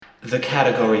The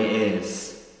category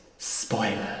is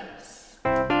spoilers.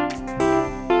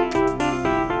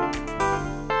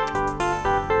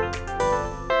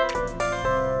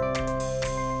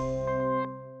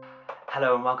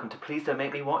 Hello and welcome to Please Don't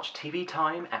Make Me Watch TV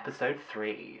Time, Episode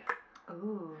 3.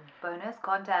 Ooh, bonus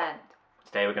content.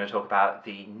 Today we're going to talk about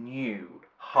the new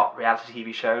hot reality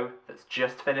TV show that's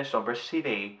just finished on British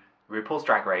TV, RuPaul's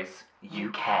Drag Race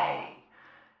UK.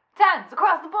 Tens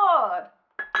across the board.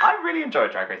 I really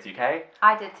enjoyed Drag Race UK.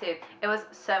 I did too. It was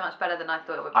so much better than I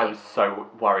thought it would be. I was so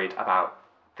worried about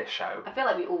this show. I feel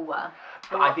like we all were.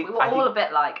 But We were all a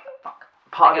bit like, fuck.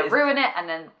 Part They're of going it to ruin it and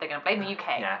then they're going to blame the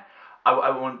UK. Yeah.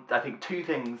 I think two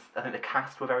things. I think the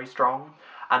cast were very strong.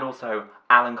 And also,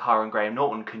 Alan Carr and Graham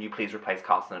Norton, can you please replace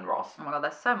Carson and Ross? Oh my god,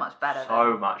 they're so much better.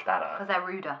 So much better. Because they're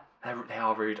ruder. They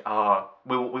are rude. What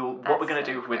we're going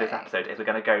to do with this episode is we're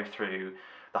going to go through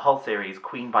the whole series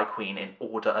queen by queen in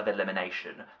order of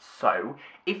elimination. So,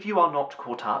 if you are not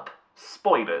caught up,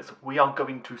 spoilers. We are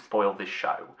going to spoil this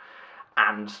show.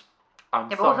 And I'm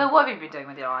Yeah, but sorry. also, what have you been doing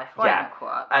with your life? Why are you not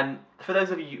caught up? And for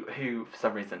those of you who, for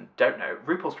some reason, don't know,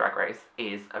 RuPaul's Drag Race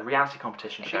is a reality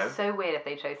competition It'd show. be so weird if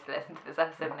they chose to listen to this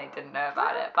episode and they didn't know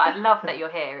about it. But I love that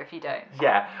you're here if you don't.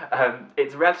 Yeah,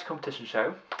 it's a reality competition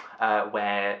show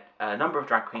where a number of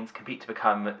drag queens compete to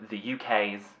become the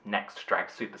UK's next drag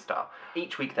superstar.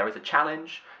 Each week there is a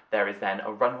challenge, there is then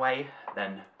a runway,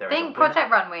 then there is a Think winner.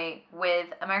 Project Runway with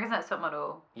America's Next Top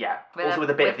Model. Yeah, with also a- with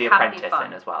a bit with of The Campy Apprentice Fun.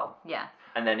 in as well. Yeah.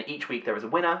 And then each week there is a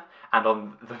winner, and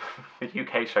on the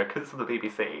UK show, because it's on the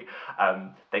BBC,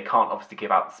 they can't obviously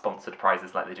give out sponsored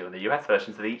prizes like they do in the US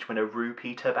version, so they each win a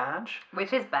RuPeter badge.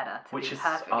 Which is better, to Which be is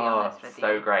perfectly honest with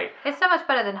so you. great. It's so much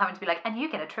better than having to be like, and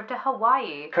you get a trip to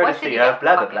Hawaii. Why should Courtesy you of get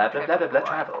blah blah fucking blah trip blah blah to blah blah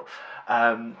Hawaii?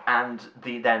 travel. And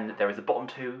then there is a bottom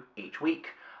two each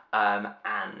week.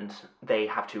 And they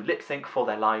have to lip sync for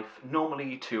their life,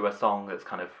 normally to a song that's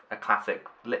kind of a classic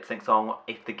lip sync song.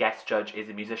 If the guest judge is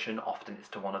a musician, often it's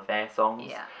to one of their songs.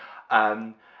 Yeah.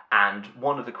 And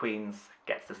one of the queens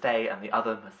gets to stay, and the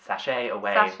other must sashay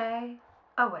away. Sashay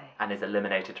away. And is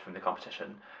eliminated from the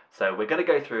competition. So we're going to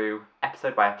go through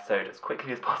episode by episode as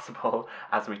quickly as possible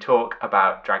as we talk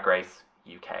about Drag Race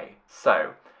UK.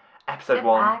 So, episode Sit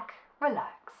 1, back,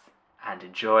 relax. and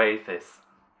enjoy this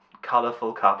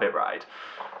colourful carpet ride.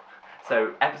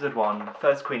 So, episode 1,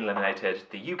 first queen eliminated,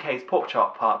 the UK's pork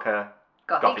chop Parker,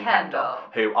 Gothi Kendall.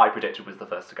 who I predicted was the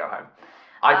first to go home.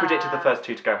 I predicted the first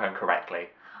two to go home correctly.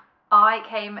 I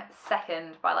came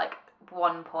second by like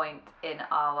 1 point in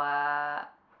our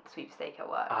sweepstake at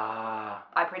work.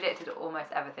 I predicted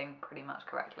almost everything pretty much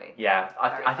correctly. Yeah,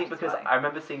 Very I think because satisfying. I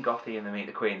remember seeing Gothi in the Meet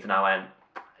the Queens, and I went,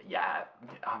 yeah,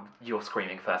 you're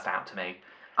screaming first out to me.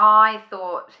 I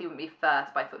thought she wouldn't be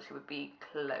first, but I thought she would be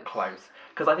close. Close.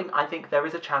 Because I think there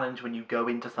is a challenge when you go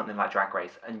into something like Drag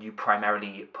Race and you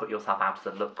primarily put yourself out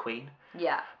as a look queen.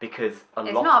 Yeah. Because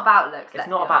It's not about looks. It's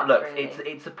not about looks.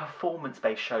 It's a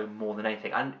performance-based show more than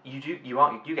anything. And you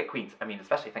get queens. I mean,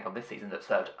 especially I think on this season that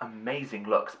served amazing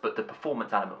looks, but the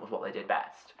performance element was what they did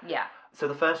best. Yeah. So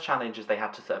the first challenge is they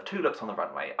had to serve 2 looks on the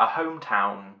runway: a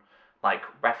hometown like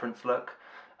reference look,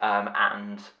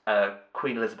 and a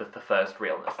Queen Elizabeth I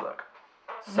realness look.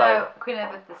 So No, Queen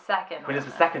Elizabeth II. Queen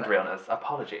Elizabeth II realness.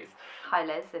 Apologies. Hi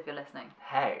Liz, if you're listening.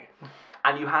 Hey.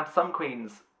 And you had some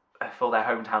queens for their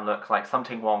hometown looks, like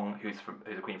Something Wong, who's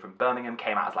a queen from Birmingham,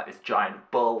 came out as like this giant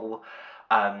bull.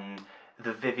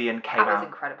 The Vivian came out. That was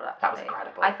incredible, actually. That was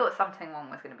incredible. I thought Something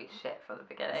Wong was going to be shit from the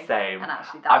beginning. Same. And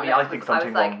actually, I think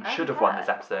Something Wong like, should have won this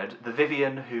episode. The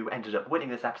Vivian, who ended up winning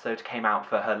this episode, came out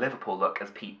for her Liverpool look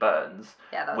as Pete Burns.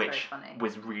 Yeah, that was which very funny.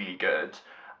 was really good.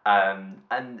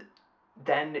 And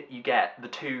then you get the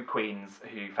 2 queens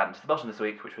who fell into the bottom this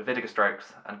week, which were Vinegar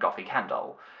Strokes and Gothi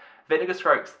Kendall. Vinegar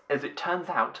Strokes, as it turns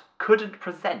out, couldn't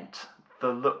present the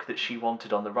look that she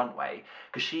wanted on the runway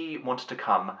because she wanted to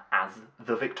come as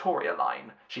the Victoria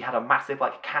line. She had a massive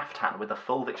like caftan with a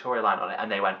full Victoria line on it, and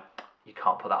they went, you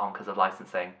can't put that on because of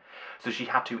licensing. So she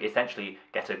had to essentially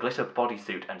get a glitter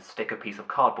bodysuit and stick a piece of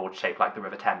cardboard shaped like the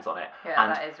River Thames on it. Yeah,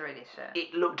 and that is really shit.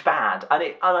 it looked bad,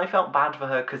 and I felt bad for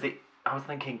her because I was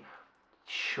thinking,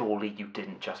 surely you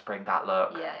didn't just bring that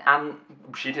look. Yeah. And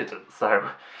she didn't, so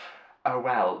oh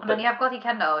well. And then you have Gothi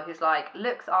Kendall, who's like,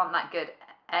 looks aren't that good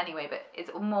anyway, but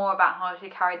it's more about how she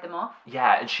carried them off.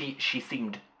 Yeah, and she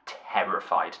seemed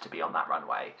terrified to be on that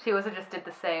runway. She also just did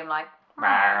the same, like...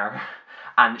 Rawr.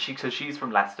 And she's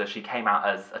from Leicester. She came out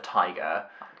as a tiger,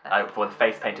 with a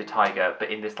face painted tiger, but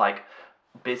in this like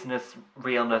business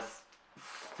realness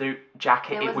tracksuit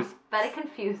jacket. It was very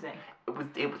confusing.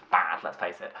 It was bad, let's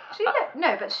face it.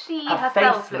 But she her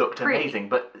herself face looked pretty. amazing,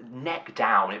 but neck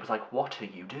down, it was like, what are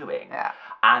you doing? Yeah.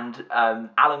 And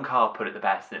Alan Carr put it the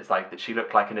best, and it's like that she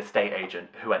looked like an estate agent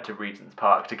who went to Regent's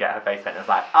Park to get her face painted. And was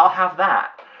like, I'll have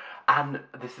that. And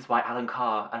this is why Alan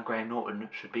Carr and Graham Norton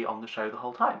should be on the show the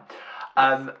whole time.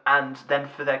 Yes. And then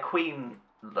for their Queen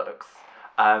looks,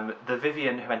 the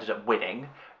Vivienne who ended up winning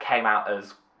came out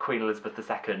as Queen Elizabeth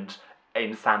II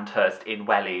in Sandhurst in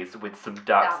wellies with some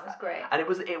ducks. That was great. And it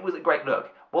was a great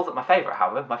look. Wasn't my favourite,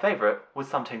 however. My favourite was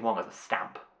Sum Ting Wong as a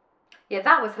stamp. Yeah,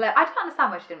 that was hilarious. I don't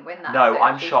understand why she didn't win that. No, so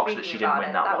I'm actually, shocked that speaking she didn't about win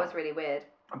it, that That one. was really weird.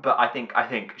 But I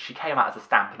think she came out as a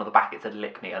stamp, and on the back it said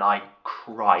 "Lick Me," and I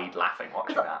cried laughing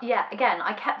watching that. Yeah, again,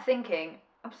 I kept thinking,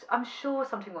 I'm sure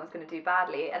something was going to do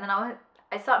badly, and then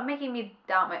it started making me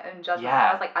doubt my own judgment.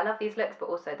 Yeah. I was like, I love these looks, but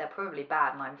also they're probably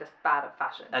bad, and I'm just bad at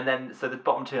fashion. And then, so the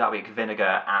bottom two that week,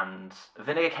 Vinegar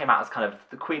came out as kind of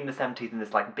the Queen in the 70s in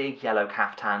this like big yellow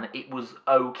caftan. It was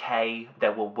okay.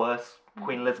 There were worse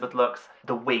Queen Elizabeth looks.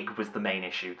 The wig was the main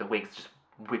issue. The wig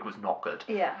was not good.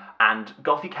 Yeah. And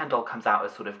Gothy Kendall comes out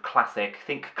as sort of classic,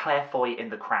 think Claire Foy in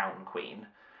The Crown Queen.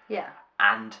 Yeah.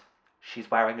 And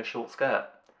she's wearing a short skirt.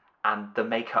 And the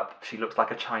makeup, she looks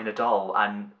like a China doll.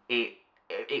 And it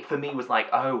for me was like,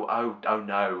 oh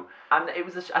no. And it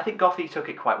was, I think Gothy took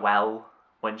it quite well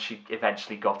when she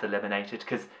eventually got eliminated,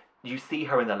 because you see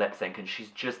her in the lip sync and she's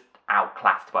just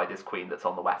outclassed by this queen that's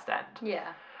on the West End. Yeah.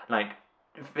 Like,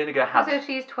 Vinegar has... Also,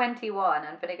 she's 21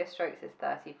 and Vinegar Strokes is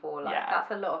 34. Like, Yeah.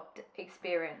 that's a lot of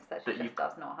experience that she just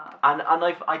does not have. And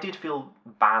I did feel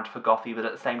bad for Gothy, but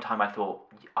at the same time I thought,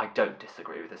 I don't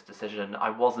disagree with this decision. I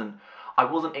wasn't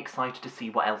excited to see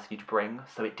what else you'd bring,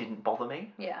 so it didn't bother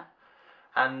me. Yeah.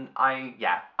 And I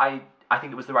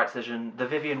think it was the right decision. The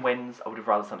Vivienne wins. I would have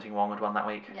rather Something Wrong had won that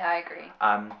week. Yeah, I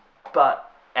agree.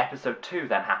 But episode 2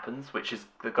 then happens, which is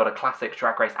they've got a classic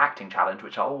Drag Race acting challenge,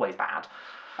 which are always bad.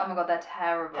 Oh my god, they're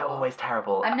terrible. They're always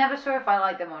terrible. I'm never sure if I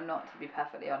like them or not, to be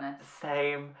perfectly honest.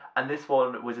 Same. And this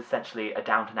one was essentially a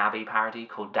Downton Abbey parody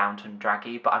called Downton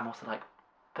Draggy, but I'm also like,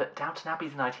 but Downton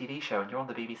Abbey's an ITV show and you're on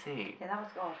the BBC. Yeah, that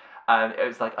was odd. It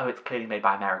was like, it's clearly made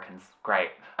by Americans. Great.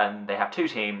 And they have 2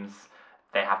 teams.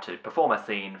 They have to perform a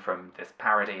scene from this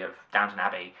parody of Downton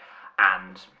Abbey,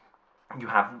 and you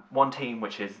have one team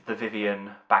which is the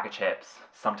Vivienne, Bag of Chips,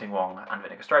 Something Wrong, and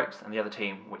Vinegar Strokes, and the other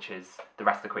team which is the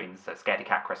rest of the queens, so Scaredy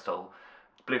Cat Crystal,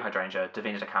 Blue Hydrangea,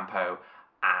 Davina de Campo,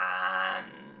 and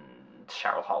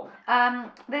Cheryl Hole.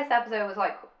 This episode was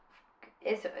like,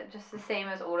 it's just the same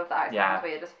as all of the actions, Yeah.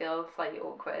 where you just feel slightly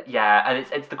awkward. Yeah, and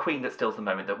it's the queen that steals the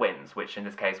moment that wins, which in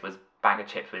this case was Bag of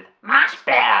Chips with Match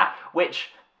Bear,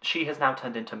 which she has now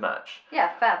turned into merch. Yeah,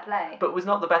 fair play. But was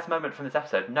not the best moment from this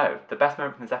episode. No, the best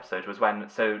moment from this episode was when,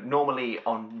 so normally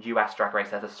on US Drag Race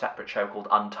there's a separate show called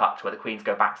Untucked where the queens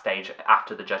go backstage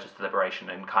after the judges' deliberation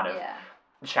and kind of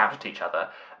shout at each other.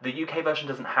 The UK version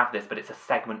doesn't have this, but it's a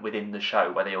segment within the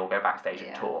show where they all go backstage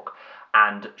and talk.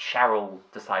 And Cheryl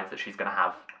decides that she's going to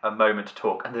have a moment to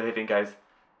talk, and the Vivienne goes,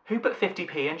 "Who put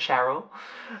 50p in Cheryl?"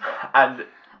 And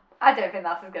I don't think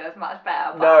that's as good as Much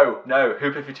Better. But... No,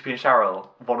 who put 50p in Cheryl?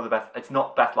 One of the best. It's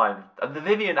not best line. And the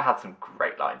Vivienne had some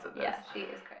great lines in this. Yeah, she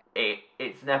is great.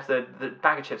 It's an episode. The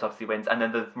Bag of Chips obviously wins, and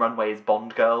then the runway is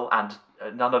Bond Girl, and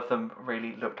none of them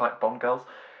really looked like Bond girls.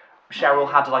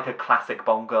 Cheryl had like a classic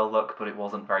Bond Girl look, but it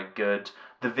wasn't very good.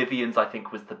 The Vivienne's, I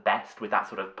think, was the best with that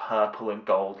sort of purple and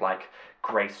gold, like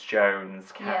Grace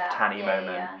Jones, Kaftanny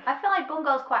moment. Yeah. I feel like Bond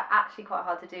Girl's actually quite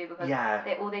hard to do because Yeah.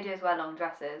 all they do is wear long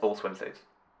dresses. All swimsuits.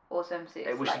 Or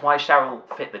swimsuits. Which is why Cheryl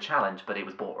fit the challenge, but it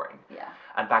was boring. Yeah.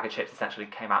 And Bag of Chips essentially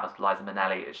came out as Liza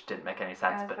Minnelli, which didn't make any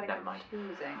sense, It was but very never mind.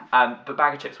 confusing. But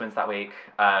Bag of Chips wins that week,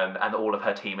 and all of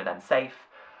her team are then safe.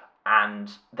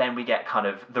 And then we get kind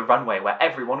of the runway where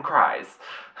everyone cries.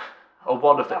 Or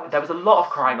one of them. There was a lot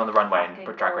of crying on the runway in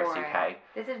Drag Race UK.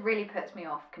 This really puts me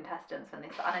off contestants when they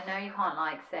start. And I know you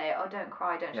can't say, oh, don't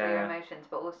cry, don't show your emotions,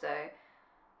 but also,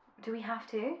 do we have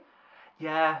to?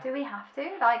 Yeah. Do we have to?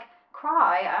 Like,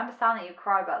 cry, I understand that you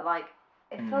cry, but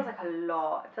it feels like a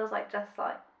lot. It feels like just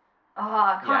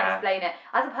I can't explain it.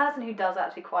 As a person who does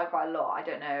actually cry quite a lot, I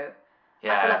don't know.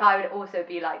 Yeah. I feel like I would also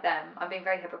be like them. I'm being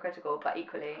very hypocritical, but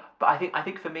equally. But I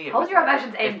think for me it Hold was your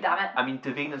emotions in, damn it. I mean,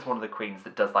 Davina's one of the queens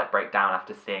that does break down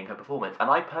after seeing her performance,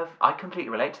 and I completely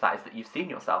relate to that. Is that you've seen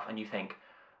yourself and you think,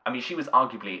 I mean, she was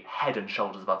arguably head and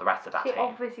shoulders above the rest of that team. She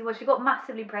obviously was. She got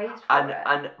massively praised for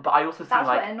it. But I also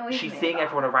see she's seeing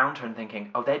everyone around her and thinking,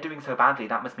 oh, they're doing so badly.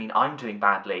 That must mean I'm doing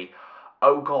badly.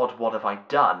 Oh God, what have I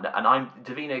done? And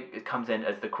Davina comes in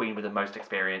as the queen with the most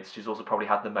experience. She's also probably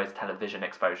had the most television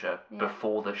exposure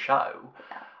before the show.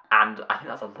 Yeah. And I think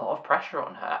that's a lot of pressure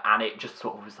on her, and it just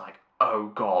sort of was like,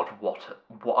 oh God, what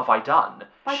have I done?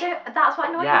 That's what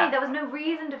annoyed me. There was no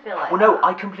reason to feel like Well, that. no,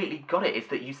 I completely got it. It's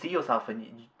that you see yourself, and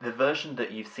the version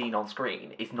that you've seen on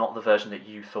screen is not the version that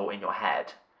you thought in your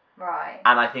head. Right.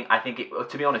 And I think it,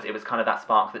 to be honest, it was kind of that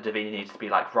spark that Davina needed to be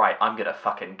like, right, I'm gonna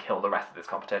fucking kill the rest of this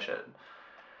competition.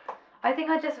 I think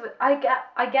I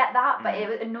get that, but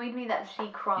it annoyed me that she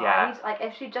cried. Yeah. Like,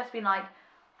 if she'd just been like,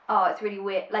 oh, it's really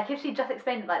weird. Like, if she just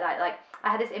explained it like that, like, I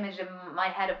had this image in my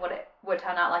head of what it would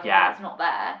turn out like, and it's not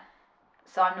there,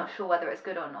 so I'm not sure whether it's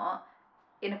good or not.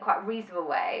 In a quite reasonable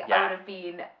way, I would have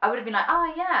been like,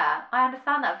 oh yeah, I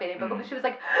understand that feeling. But she was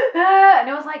like, ah, and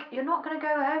it was like, you're not gonna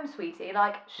go home, sweetie.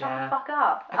 Like, shut the fuck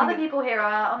up. Other people here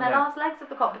are on their last legs of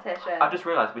the competition. I've just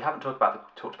realised we haven't talked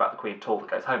about the queen at all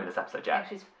that goes home in this episode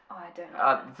yet. I don't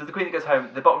know. So the queen that goes home,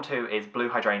 the bottom two is Blue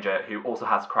Hydrangea, who also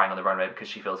has crying on the runway because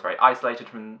she feels very isolated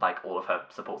from like all of her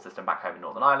support system back home in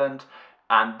Northern Ireland.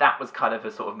 And that was kind of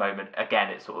a sort of moment, again,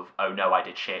 it's sort of, oh no, I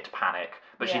did shit, panic.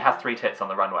 But she has 3 tits on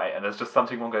the runway, and there's just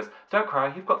something one goes, don't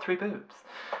cry, you've got 3 boobs.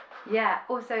 Yeah,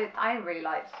 also, I really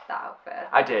liked that outfit.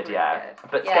 I did, really yeah.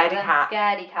 good. But Scaredy Cat...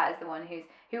 Scaredy Cat is the one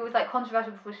who was like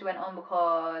controversial before she went on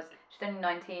because she's only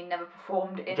 19, never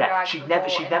performed in drag she'd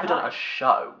before never done a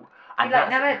show. And she'd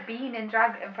never been in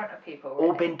drag in front of people. Really.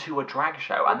 Or been to a drag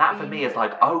show, and that for me is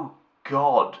like, oh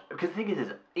God. Because the thing is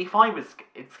if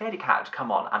Scaredy Cat had come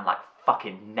on and like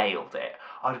fucking nailed it,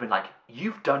 I'd have been like,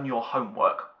 you've done your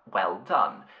homework, well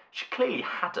done. She clearly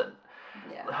hadn't.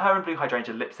 Yeah. Her and Blue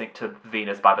Hydrangea lip sync to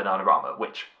Venus by Bananarama,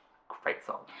 which, great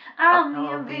song. I'm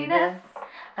your Venus,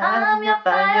 I'm your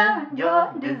fire and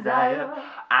your desire.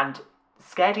 And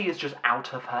Scaredy is just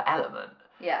out of her element.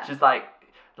 Yeah. She's like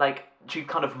she's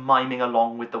kind of miming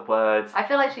along with the words. I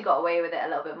feel like she got away with it a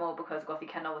little bit more because Gothy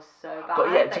Kendall was so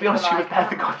bad. To be honest, she was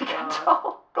better than Gothy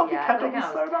Kendall. Gothy Kendall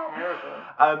was so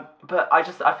bad. But I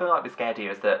feel like with Scaredy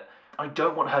is that I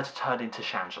don't want her to turn into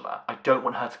Shangela. I don't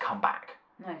want her to come back.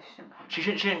 No, she shouldn't come back. She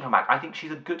shouldn't come back. I think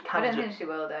she's a good candidate. I don't think she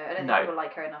will, though. I don't think people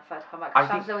like her enough for her to come back.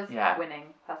 Shangela was winning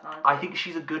personality. I think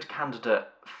she's a good candidate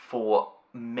for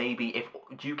maybe if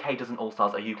UK doesn't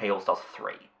All-Stars, a UK All-Stars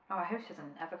 3. Oh, I hope she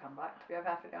doesn't ever come back, to be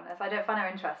perfectly honest. I don't find her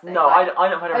interesting. No, I don't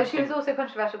find her interesting. She was also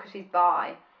controversial because she's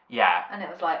bi. Yeah. And it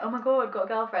was like, oh my God, got a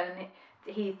girlfriend. And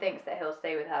he thinks that he'll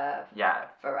stay with her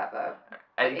forever.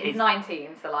 He's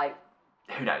 19, so like...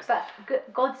 Who knows? But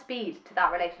Godspeed to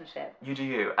that relationship. You do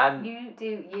you. You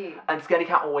do you. And Scaredy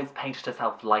Cat always painted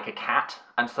herself like a cat.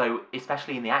 And so,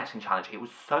 especially in the acting challenge, it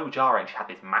was so jarring. She had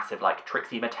these massive, like,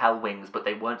 Trixie Mattel wings, but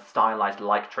they weren't stylized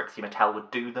like Trixie Mattel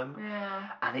would do them.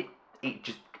 Yeah. And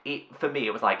for me,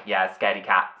 it was like, yeah, Scaredy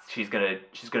Cat, she's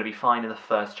gonna be fine in the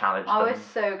first challenge. I was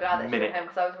so glad that she went home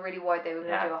because I was really worried they were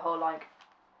gonna do a whole like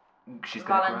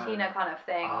Valentina kind of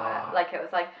thing, where, like it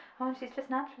was like, oh, she's just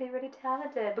naturally really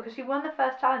talented because she won the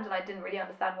first challenge and I didn't really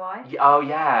understand why.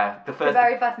 The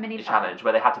very first mini challenge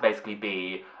where they had to basically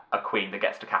be a queen that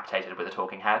gets decapitated with a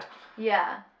talking head.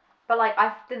 Yeah. But, like,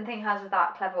 I didn't think hers was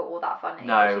that clever or that funny.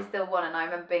 No. But she still won, and I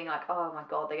remember being like, oh my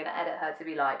God, they're going to edit her to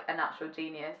be, like, a natural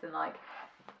genius, and, like...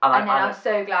 And then I was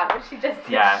so glad when she just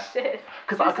did shit.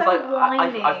 Because I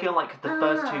feel like the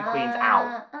first 2 queens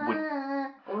out would...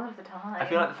 All of the time. I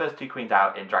feel like the first 2 queens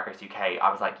out in Drag Race UK, I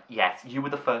was like, yes, you were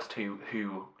the first 2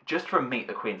 who... Just from Meet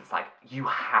the Queens, it's like, you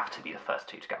have to be the first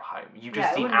 2 to go home. You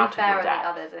just seem out of your depth.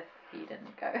 Others if you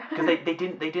didn't go. Because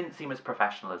they didn't seem as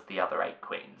professional as the other 8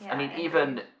 queens. Yeah, I mean,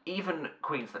 even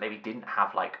queens that maybe didn't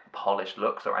have like polished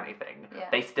looks or anything,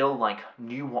 they still like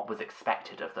knew what was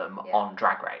expected of them on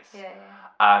Drag Race.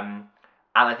 And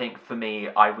I think for me,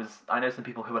 I know some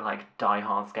people who are like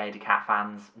die-hard Scaredy Cat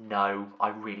fans. No, I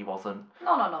really wasn't.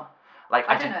 No. Like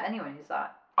I don't know anyone who's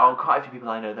that. Oh, quite a few people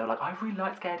I know, they're like, I really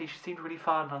liked Scaredy, she seemed really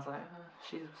fun. And I was like,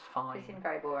 she was fine. She seemed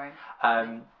very boring.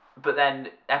 But then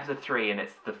episode 3, and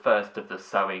it's the first of the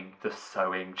sewing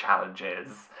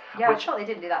challenges. Yeah, I thought they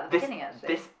didn't do that at the beginning,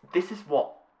 actually. This is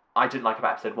what I didn't like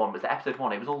about episode 1, was that episode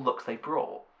 1, it was all looks they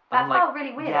brought. That felt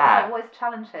really weird. Yeah. It was like, what is the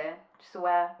challenge here? Just to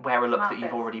wear a look that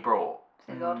you've already brought.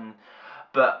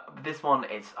 But this one,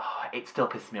 it still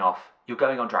pisses me off. You're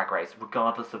going on Drag Race,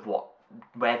 regardless of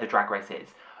where the Drag Race is.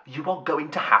 You are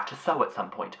going to have to sew at some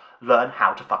point. Learn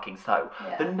how to fucking sew.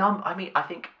 Yeah. I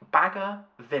think Bagger,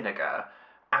 Vinegar,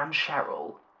 and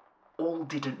Cheryl all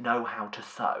didn't know how to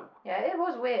sew. Yeah, it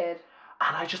was weird.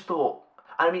 And I just thought...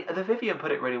 I mean, the Vivian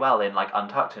put it really well in, like,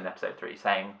 Untucked in episode 3,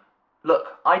 saying,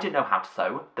 look, I didn't know how to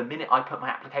sew. The minute I put my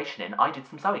application in, I did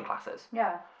some sewing classes.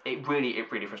 Yeah. It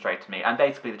really frustrated me. And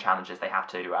basically the challenge is they have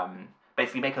to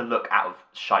basically make a look out of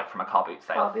shite from a car boot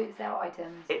sale. Car boot sale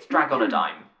items. It's drag on a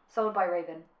dime. Sold by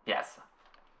Raven. Yes.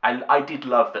 I did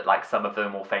love that, like, some of the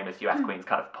more famous US queens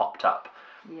kind of popped up.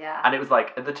 Yeah. And it was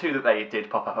like, the two that they did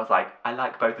pop up, I was like, I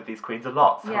like both of these queens a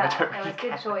lot, so I don't really it was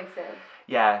good choices.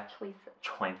 Yeah.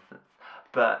 Choices.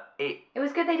 But it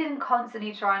was good they didn't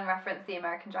constantly try and reference the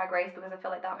American Drag Race, because I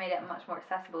feel like that made it much more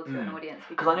accessible to an audience.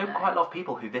 Because I know quite a lot of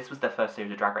people who this was their first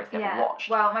series of Drag Race they ever watched.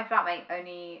 Well, my flatmate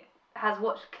only has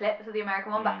watched clips of the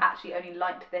American one, but actually only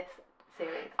liked this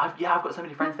series. I've got so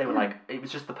many friends. They were like, it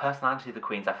was just the personality of the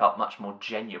queens. I felt much more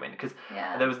genuine, because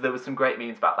there was some great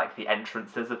memes about, like, the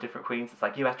entrances of different queens. It's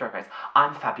like, US Drag Race,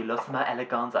 I'm Fabulosima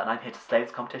Eleganza and I'm here to slay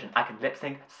this competition. I can lip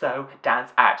sync, sew,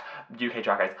 dance, act. UK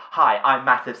Drag Race, hi, I'm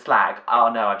Massive Slag. Oh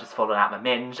no, I've just fallen out my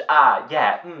minge.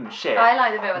 Shit. I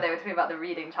like the bit where they were talking about the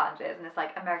reading challenges, and it's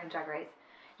like, American Drag Race,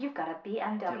 you've got a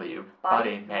BMW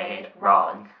body made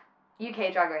wrong.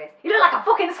 UK Drag Race, you look like a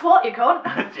fucking swat, you cunt.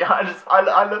 I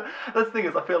love. That's the thing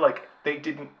is, I feel like they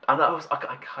didn't. And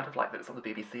I kind of like that it's on the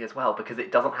BBC as well, because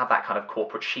it doesn't have that kind of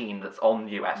corporate sheen that's on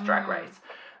US Drag Race.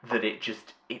 That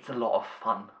it's a lot of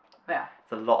fun. Yeah,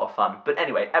 it's a lot of fun. But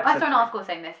anyway, I saw an article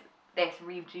saying this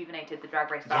rejuvenated the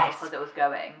Drag Race style because it was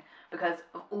going, because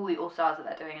of all the All Stars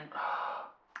that they're doing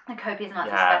and copious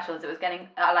amounts of specials. It was getting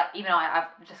even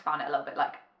I've just found it a little bit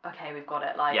like, okay, we've got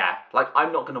it. Like,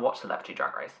 I'm not going to watch Celebrity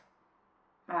Drag Race.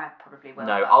 I probably will.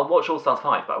 No, I'll watch All Stars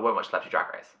 5, but I won't watch Celebrity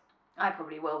Drag Race. I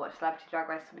probably will watch Celebrity Drag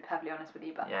Race, to be perfectly honest with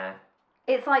you, but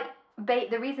it's like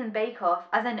the reason Bake Off,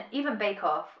 as in even Bake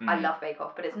Off, I love Bake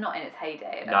Off, but it's not in its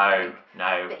heyday. I don't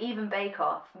think. But even Bake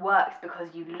Off works because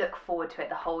you look forward to it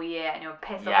the whole year, and you're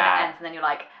pissed off when it ends, and then you're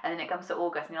like, and then it comes to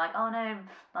August, and you're like, oh no,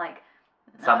 like.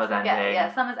 Summer's ending.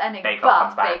 Yeah, summer's ending. Bake Off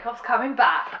comes back. Bake Off's coming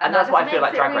back, and that's why I feel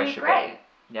like Drag Race should be.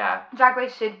 Yeah. Drag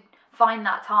Race should find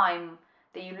that time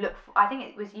that you look for. I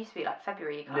think it used to be like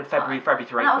February. February through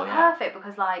April. And that was perfect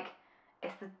because, like,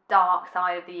 it's the dark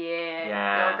side of the year.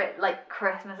 Yeah. You're a bit like,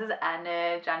 Christmas has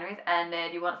ended, January's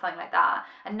ended. You want something like that.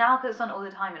 And now, because it's on all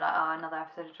the time, you're like, oh, another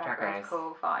episode of Drag Race.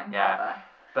 Cool, fine. Yeah. Whatever.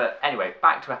 But anyway,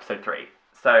 back to episode 3.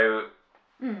 So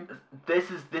this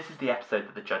is the episode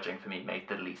that the judging for me made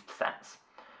the least sense.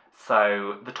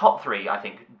 So the top 3, I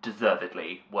think,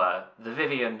 deservedly were the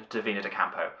Vivienne, Davina de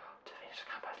Campo. Davina de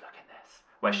Campo's look in this,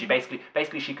 where she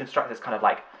basically she constructs this kind of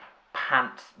like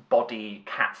pants body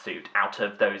catsuit out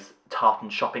of those tartan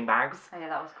shopping bags. Oh yeah,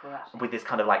 that was cool actually. With this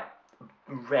kind of like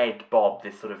red bob,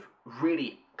 this sort of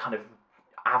really kind of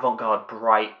avant-garde,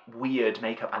 bright, weird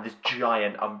makeup, and this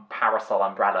giant parasol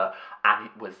umbrella, and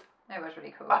it was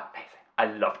really cool. Amazing. I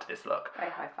loved this look.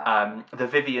 Very high fashion. The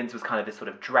Vivienne's was kind of this sort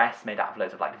of dress made out of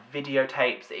loads of like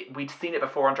videotapes. We'd seen it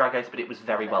before on Drag Race, but it was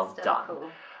very well done. Cool.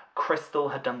 Crystal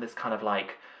had done this kind of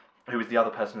like, who was the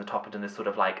other person at the top, had done this sort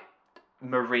of like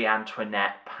Marie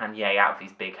Antoinette panier out of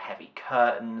these big heavy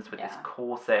curtains with this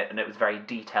corset, and it was very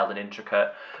detailed and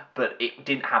intricate, but it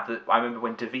didn't have the. I remember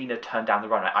when Davina turned down the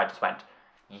runway, I just went,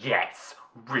 yes,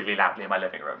 really loudly in my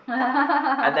living room.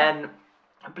 And then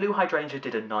Blue Hydrangea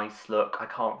did a nice look. I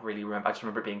can't really remember. I just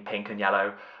remember it being pink and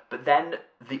yellow. But then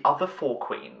the other 4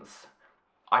 queens,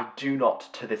 I do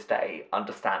not, to this day,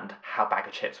 understand how Bag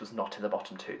of Chips was not in the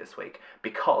bottom 2 this week,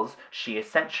 because she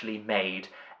essentially made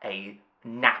a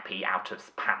nappy out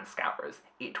of pattern scourers.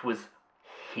 It was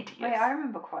hideous. Wait, I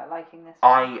remember quite liking this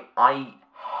one. I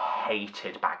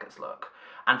hated Bagger's look.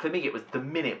 And for me, it was the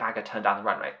minute Bagger turned down the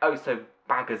runway. Oh, so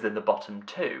Bagger's in the bottom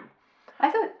 2.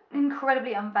 I thought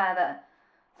incredibly unfair that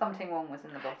Something Wrong was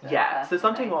in the bottom. Yeah, so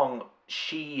Something Wrong,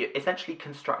 she essentially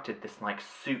constructed this like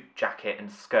suit jacket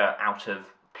and skirt out of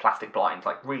plastic blinds,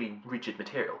 like really rigid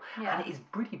material. Yeah. And it is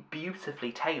really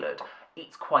beautifully tailored.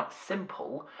 It's quite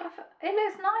simple. It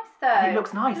looks nice though. It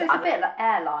looks nice. It looks a bit like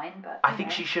airline, but I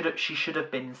think she should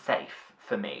have been safe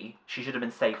for me. She should have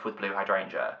been safe with Blue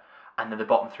Hydrangea. And then the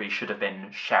bottom 3 should have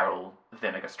been Cheryl,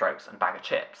 Vinegar Strokes, and Bag of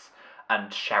Chips. And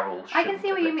Cheryl I can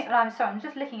see what you mean. I'm sorry, I'm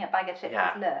just looking at Bag of Chips'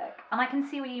 look, and I can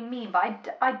see what you mean,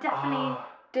 but I definitely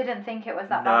didn't think it was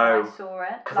that bad when I saw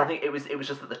it. Because I think it was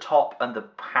just that the top and the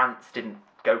pants didn't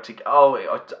go together. I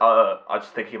was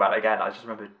just thinking about it again. I just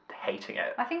remember hating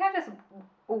it. I think I just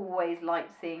always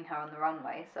liked seeing her on the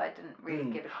runway, so I didn't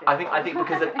really give a shit. I think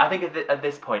because at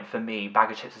this point for me,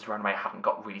 Bag of Chips' runway hadn't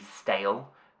got really stale.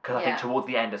 Because I think towards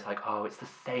the end it's like, oh, it's the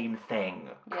same thing.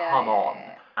 Come on.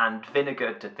 Yeah. And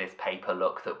Vinegar did this paper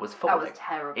look that was falling. That was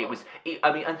terrible.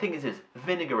 And the thing is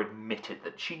Vinegar admitted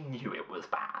that she knew it was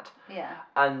bad. Yeah.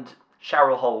 And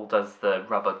Cheryl Hole does the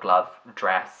rubber glove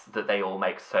dress that they all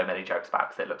make so many jokes about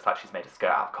because it looks like she's made a skirt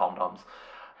out of condoms.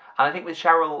 And I think with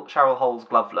Cheryl Hole's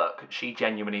glove look, she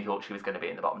genuinely thought she was going to be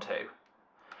in the bottom 2.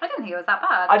 I didn't think it was that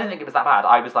bad. I didn't think it was that bad.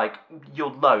 I was like,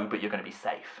 you're low, but you're going to be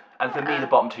safe. And for me, the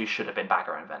bottom 2 should have been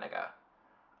Bagger and Vinegar.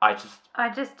 I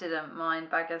just didn't mind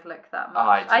Bagger's look that Oh,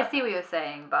 much. I see what you're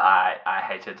saying, but I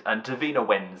hated, and Davina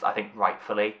wins, I think,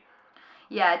 rightfully.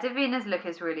 yeah, Davina's look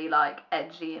is really like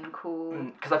edgy and cool.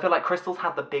 Because I feel like Crystal's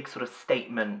had the big sort of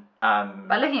statement.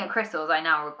 By looking at Crystal's, I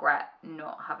now regret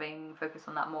not having focused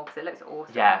on that more because it looks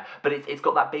awesome. Yeah, but it's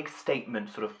got that big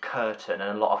statement sort of curtain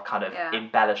and a lot of kind of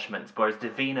embellishments, whereas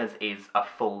Davina's is a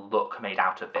full look made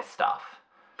out of this stuff.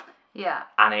 Yeah.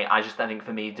 And I think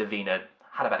for me, Davina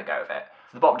had a better go of it.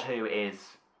 So the bottom two is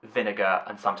Vinegar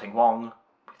and Something Wong.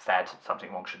 We said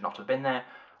Something Wong should not have been there.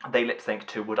 They lip sync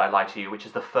to Would I Lie to You, which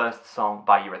is the first song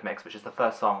by Eurythmics, which is the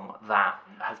first song that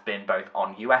has been both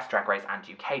on US Drag Race and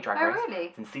UK Drag Race. Oh, really?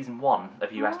 It's in season 1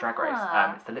 of US Drag Race.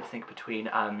 It's the lip sync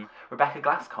between Rebecca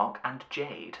Glasscock and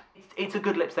Jade. It's a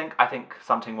good lip sync. I think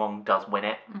Something Wong does win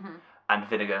it, and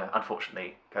Vinegar,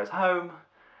 unfortunately, goes home.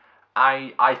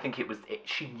 I think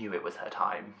she knew it was her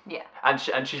time. Yeah. And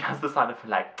she has the sign of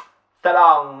like, so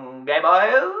long, gay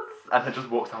boys, and then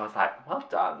just walks out. I was like, well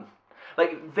done.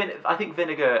 Like, I think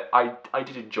Vinegar, I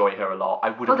did enjoy her a lot. I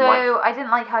would have Although, I didn't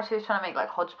like how she was trying to make, like,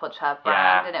 hodgepodge her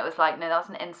brand, and it was like, no, that was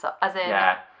an insult. As in,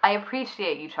 I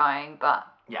appreciate you trying, but...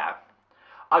 Yeah.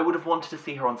 I would have wanted to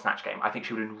see her on Snatch Game. I think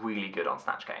she would have been really good on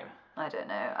Snatch Game. I don't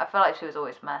know. I feel like she was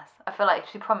always a mess. I feel like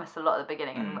she promised a lot at the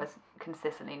beginning and was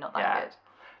consistently not that good.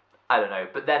 I don't know.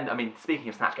 But then, I mean, speaking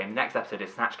of Snatch Game, the next episode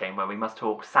is Snatch Game, where we must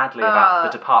talk, sadly,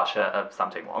 about the departure of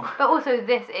Something Wong. But also,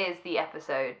 this is the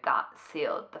episode that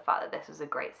sealed the fact that this was a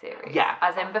great series. Yeah.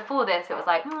 As in, before this, it was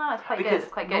like, it's quite good,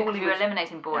 it's quite good, because we were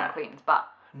eliminating boring queens, but...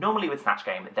 Normally with Snatch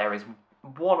Game, there is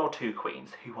 1 or 2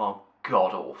 queens who are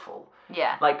god-awful.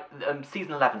 Yeah. Like,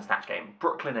 season 11 Snatch Game,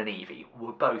 Brooklyn and Evie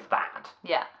were both bad.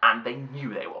 Yeah. And they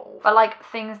knew they were awful. But, like,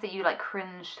 things that you, like,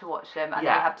 cringe to watch them, and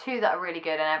then you have 2 that are really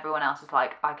good, and everyone else is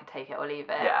like, I could take it or leave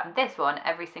it. Yeah. And this one,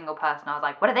 every single person, I was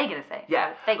like, what are they going to say?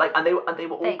 Yeah. And they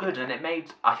were all good, and it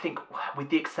made, I think, with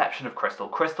the exception of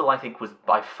Crystal, I think, was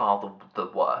by far the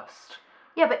worst.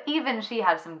 Yeah, but even she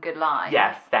had some good lines.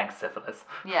 Yes, thanks, Syphilis.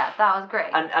 Yeah, that was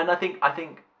great. And I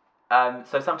think,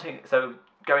 so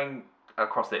going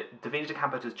across it, Davina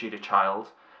DeCampo does Judith Child,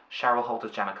 Cheryl Holt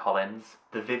does Gemma Collins,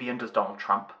 The Vivian does Donald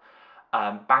Trump,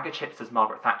 Bag of Chips does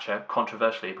Margaret Thatcher,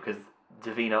 controversially, because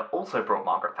Davina also brought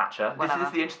Margaret Thatcher. This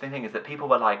is the interesting thing, is that people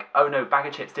were like, oh no, Bag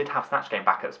of Chips did have Snatch Game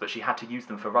backups, but she had to use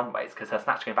them for runways, because her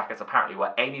Snatch Game backups apparently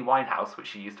were Amy Winehouse, which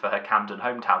she used for her Camden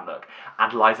hometown look,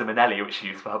 and Liza Minnelli, which she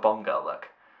used for her Bond Girl look.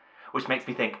 Which makes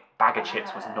me think Bag of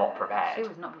Chips was not prepared. She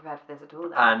was not prepared for this at all,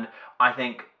 then. And I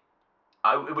think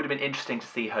it would have been interesting to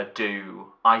see her do...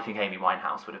 I think Amy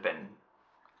Winehouse would have been...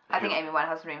 I think Amy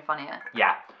Winehouse would have been funnier.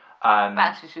 Yeah. But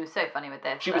actually, she was so funny with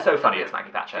this. She was so funny as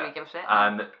Maggie Thatcher. Do we give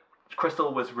a shit?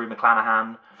 Crystal was Rue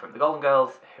McClanahan from the Golden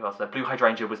Girls. Who else? Blue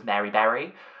Hydrangea was Mary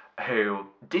Berry, who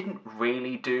didn't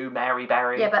really do Mary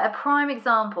Berry. Yeah, but a prime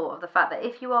example of the fact that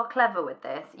if you are clever with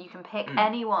this, you can pick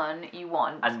anyone you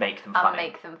want and make them funny. And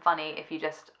make them funny if you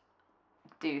just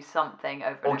do something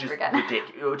over and over again.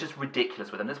 Or just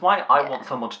ridiculous with them. That's why I want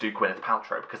someone to do Gwyneth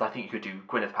Paltrow, because I think you could do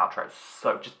Gwyneth Paltrow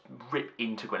so just rip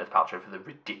into Gwyneth Paltrow for the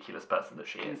ridiculous person that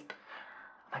she is. Oh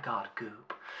my god,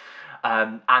 goop.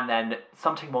 And then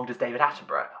Something Wong does David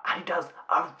Attenborough, and he does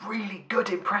a really good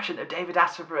impression of David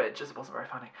Attenborough. It just wasn't very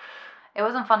funny. It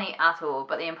wasn't funny at all,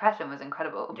 but the impression was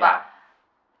incredible. Yeah. But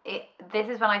this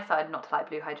is when I started not to like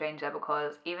Blue Hydrangea,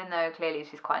 because even though clearly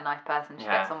she's quite a nice person, she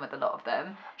gets on with a lot of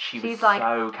them. She's like,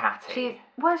 so catty.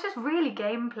 It's just really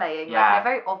game playing, like in a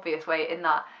very obvious way, in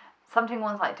that Something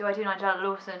Wong's like, do I do Nigella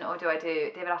Lawson or do I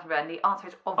do David Attenborough? And the answer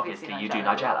is obviously Nigella. You do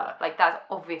Nigella. Like, that's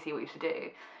obviously what you should do.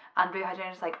 And Blue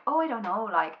Hydrangea's like, I don't know,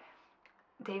 like,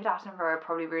 David Attenborough are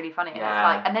probably really funny. And it's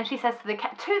like, and then she says to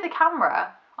the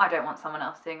camera, I don't want someone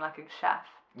else doing like a chef.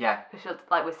 Yeah. Because she'll,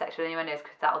 like, with sexual innuendos,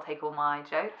 because that'll take all my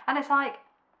jokes. And it's like,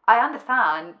 I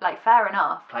understand, like, fair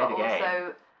enough. Play the game.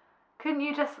 Also, couldn't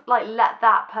you just, like, let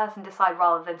that person decide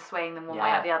rather than swaying them one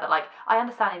way or the other? Like, I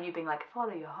understand you being like,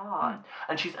 follow your heart.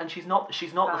 And she's not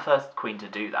the first queen to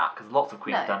do that, because lots of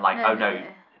queens have done like, no.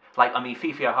 Like, I mean,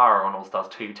 Fifi O'Hara on All Stars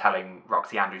 2 telling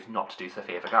Roxy Andrews not to do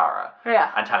Sofia Vergara. Yeah.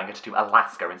 And telling her to do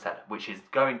Alaska instead, which has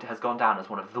gone down as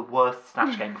one of the worst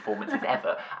Snatch Game performances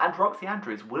ever. And Roxy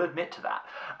Andrews will admit to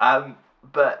that.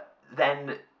 But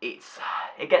then it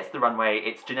gets to the runway,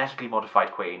 it's genetically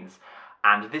modified queens,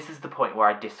 and this is the point where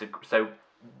I disagree. So,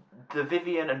 the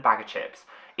Vivian and Bag of Chips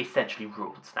essentially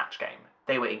ruled Snatch Game.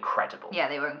 They were incredible. Yeah,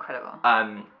 they were incredible.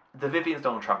 The Vivian's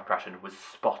Donald Trump impression was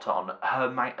spot on. Her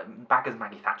Bagger's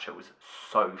Maggie Thatcher was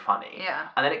so funny. Yeah.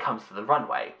 And then it comes to the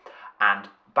runway. And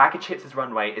Bag of Chips'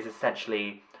 runway is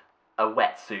essentially a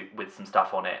wetsuit with some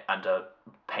stuff on it and a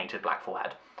painted black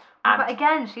forehead. And but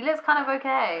again, she looks kind of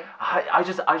okay. I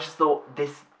just thought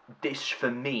this for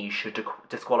me should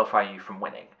disqualify you from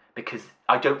winning, because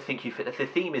I don't think you fit. The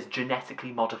theme is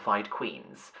genetically modified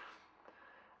queens,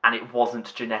 and it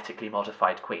wasn't genetically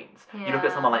modified queens. Yeah. You look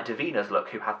at someone like Davina's look,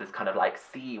 who has this kind of like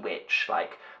sea witch,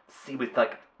 like sea with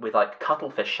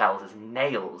cuttlefish shells as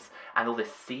nails, and all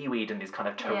this seaweed and these kind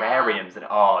of terrariums, and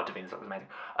Davina's look was amazing.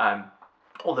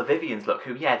 Or the Vivian's look,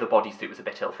 who, the bodysuit was a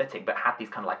bit ill-fitting, but had these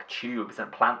kind of like tubes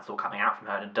and plants all coming out from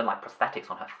her, and had done like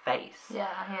prosthetics on her face.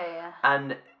 Yeah.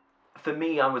 And for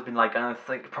me, I was been like, I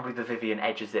think probably the Vivian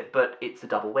edges it, but it's a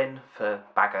double win for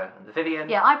Bagger and the Vivian.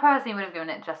 Yeah, I personally would have given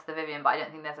it just the Vivian, but I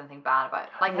don't think there's anything bad about it.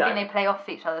 Like, I think they play off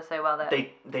each other so well that...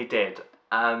 They did.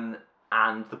 And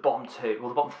the bottom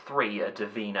three are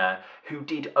Davina, who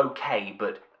did okay,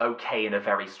 but okay in a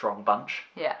very strong bunch.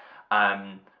 Yeah.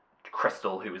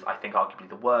 Crystal, who was, I think, arguably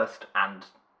the worst, and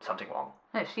Something Wrong.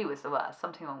 No, she was the worst.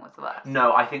 Something Wrong was the worst.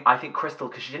 No, I think Crystal,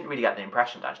 because she didn't really get the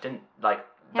impression that she didn't, like...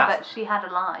 Yeah, but she had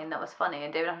a line that was funny,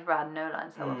 and David Attenborough had no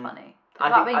lines that were funny. It's I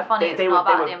about think being funny, it's not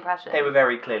about the impression. They were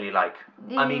very clearly, like...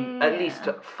 I mean, at least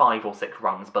 5 or 6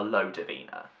 rungs below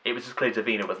Davina. It was just clear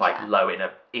Davina was, like, low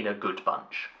in a good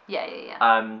bunch. Yeah.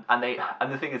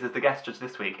 And the thing is the guest judge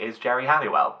this week is Jerry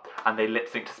Halliwell, and they lip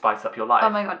sync to Spice Up Your Life. Oh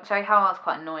my god, Jerry Halliwell's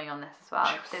quite annoying on this as well.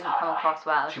 She didn't come across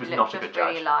well. She was not a good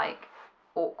judge. Really, like,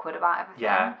 awkward about everything.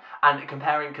 Yeah, and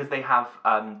comparing, because they have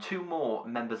 2 more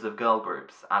members of girl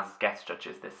groups as guest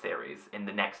judges this series in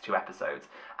the next 2 episodes,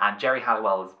 and Jerry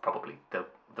Halliwell is probably the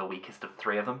weakest of the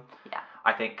 3 of them. Yeah.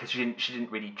 I think, because she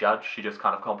didn't really judge, she just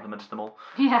kind of complimented them all.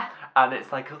 Yeah. And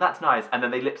it's like, oh, that's nice. And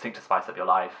then they lip sync to Spice Up Your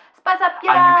Life. Spice Up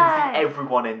Your Life! And you can see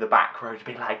everyone in the back row to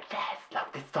be like, yes, love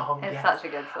this song. It's yes. such a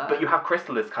good song. But you have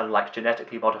Crystal as kind of like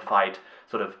genetically modified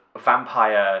sort of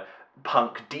vampire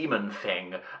punk demon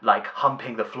thing, like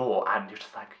humping the floor, and you're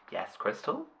just like, yes,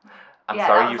 Crystal? I'm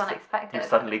sorry, you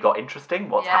suddenly got interesting.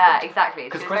 What's happened? Yeah, exactly.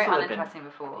 She was very uninteresting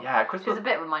before. Yeah, Crystal. She was a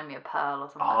bit reminding me of Pearl or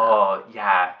something. Oh,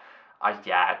 yeah.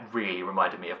 It really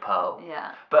reminded me of Pearl.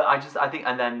 Yeah. But I think,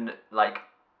 and then, like,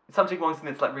 Something Wrong's thing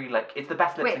that's, like, really, like, it's the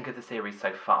best lip sync of the series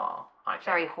so far, I think.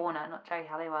 Jerry Horner, not Jerry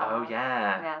Halliwell. Oh,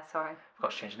 yeah. Yeah, sorry.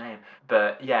 Forgot to change the name.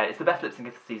 But, yeah, it's the best lip sync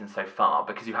of the season so far,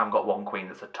 because you haven't got one queen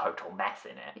that's a total mess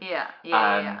in it.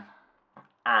 Yeah.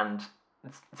 And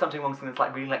Something Wrong's thing that's,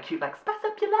 like, really, like, cute, like, spice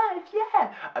up your life,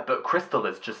 yeah! But Crystal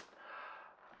is just...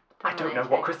 I don't know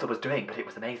what Crystal was doing, but it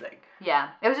was amazing. Yeah,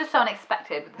 it was just so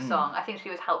unexpected with the song. I think she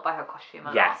was helped by her costume a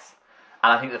lot. Yes.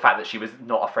 And I think the fact that she was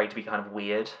not afraid to be kind of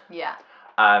weird. Yeah.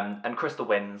 And Crystal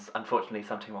wins. Unfortunately,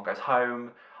 Something Wrong goes home.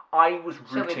 I was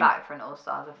rooting... She'll be back for an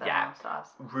All-Stars if they're All-Stars.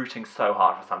 Rooting so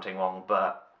hard for Something Wrong,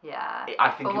 but... Yeah. I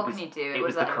think what can you do? It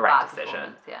was the correct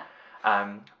decision. Yeah.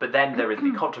 But then there is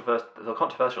the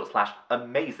controversial /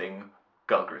 amazing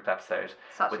girl group episode.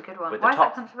 Such a good one. Why is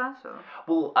that controversial?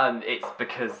 Well, it's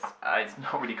because it's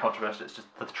not really controversial, it's just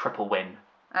the triple win.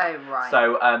 Oh, right.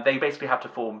 So they basically have to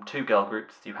form 2 girl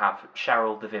groups. You have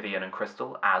Cheryl, the Vivian, and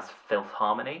Crystal as Filth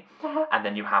Harmony. And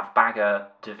then you have Bagger,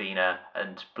 Davina,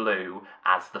 and Blue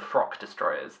as the Frock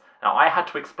Destroyers. Now, I had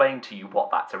to explain to you what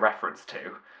that's a reference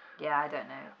to. Yeah, I don't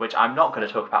know. Which I'm not going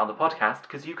to talk about on the podcast,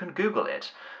 because you can Google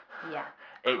it. Yeah,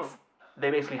 cool.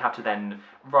 They basically have to then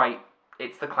write...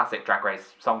 It's the classic Drag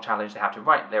Race song challenge. They have to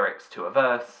write lyrics to a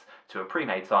verse, to a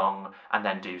pre-made song, and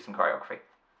then do some choreography.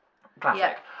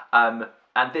 Classic. Yeah.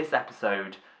 And this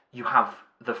episode, you have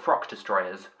the Frock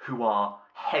Destroyers, who are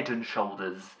head and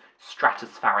shoulders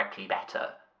stratospherically better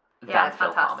than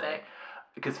Filth Harmony.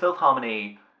 Because Filth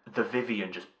Harmony, the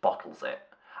Vivian just bottles it.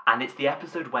 And it's the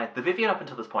episode where the Vivian up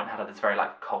until this point had this very,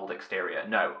 like, cold exterior.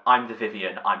 No, I'm the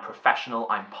Vivian, I'm professional,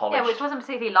 I'm polished. Yeah, which wasn't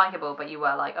particularly likeable, but you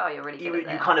were like, oh, you're really good at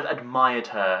this. You kind of admired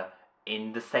her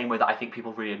in the same way that I think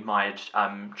people really admired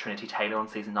Trinity Taylor on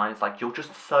season 9. It's like, you're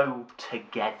just so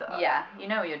together. Yeah, you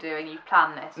know what you're doing, you've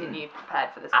planned this, and you've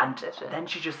prepared for this competition. And then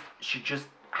she just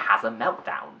has a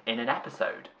meltdown in an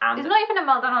episode. And it's not even a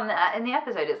meltdown in the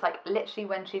episode, it's like literally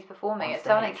when she's performing. It's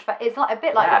so unexpected. It's like a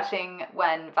bit like watching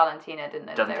when Valentina didn't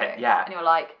know the lyrics. And you're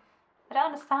like, I don't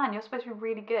understand, you're supposed to be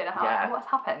really good. What's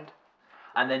happened?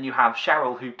 And then you have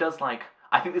Cheryl, who does, like,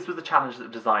 I think this was the challenge that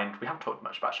was designed. We haven't talked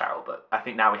much about Cheryl, but I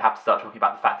think now we have to start talking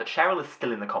about the fact that Cheryl is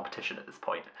still in the competition at this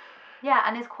point. Yeah,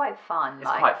 and it's quite fun. It's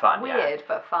quite fun, weird,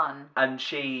 but fun. And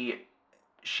she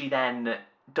then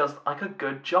does, like, a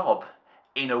good job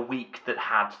in a week that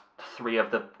had 3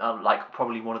 of the, like,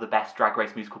 probably one of the best Drag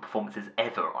Race musical performances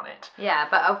ever on it. Yeah,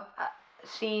 but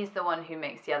she's the one who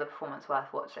makes the other performance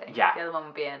worth watching. Yeah. The other one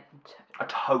would be a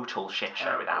total shit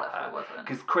show without her.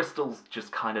 Because Crystal's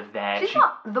just kind of there. She's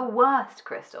not the worst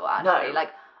Crystal, actually. No.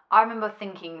 Like, I remember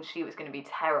thinking she was going to be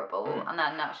terrible, and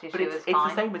then actually she was fine. But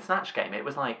it's the same with Snatch Game. It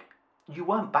was like, you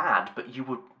weren't bad, but you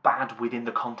were bad within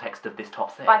the context of this top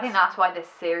 6. But I think that's why this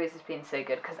series has been so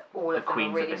good, because all of them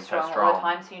are really strong all the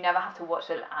time, so you never have to watch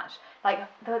it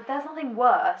there's nothing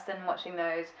worse than watching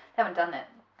those, they haven't done it,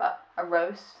 but a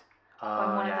roast,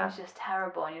 when one of them's just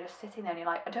terrible, and you're just sitting there and you're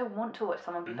like, I don't want to watch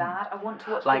someone be bad, I want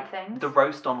to watch big things. The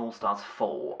roast on All Stars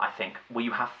 4, I think, where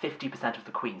you have 50% of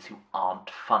the queens who aren't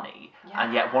funny,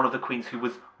 and yet one of the queens who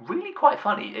was really quite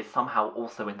funny is somehow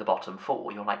also in the bottom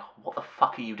 4. You're like, what the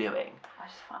fuck are you doing?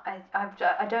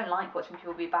 I don't like watching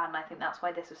people be bad, and I think that's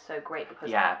why this was so great,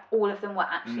 because all of them were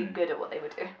actually good at what they were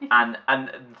doing. and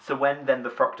so when then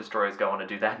the Frock Destroyers go on and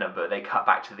do their number, they cut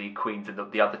back to the queens in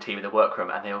the other team in the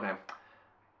workroom, and they all go,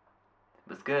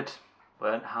 it was good,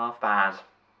 weren't half bad,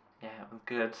 yeah, it was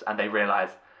good, and they realise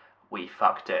we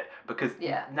fucked it, because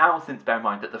now, since bear in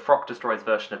mind that the Frock Destroyers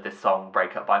version of this song,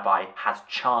 Break Up Bye Bye, has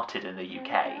charted in the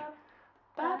UK,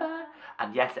 bye bye,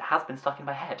 and yes, it has been stuck in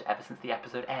my head ever since the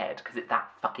episode aired, because it's that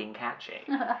fucking catchy.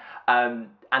 And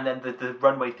then the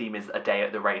runway theme is A Day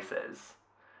at the Races,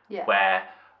 where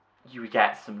you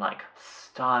get some, like,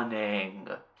 stunning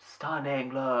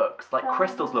looks. Like,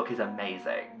 Crystal's look is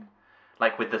amazing.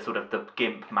 Like, with the sort of the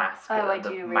gimp mask and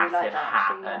the massive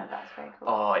hat. Yeah, that's very cool.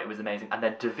 Oh, it was amazing. And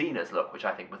then Davina's look, which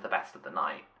I think was the best of the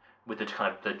night, with the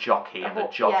kind of the jockey and the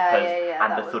joggers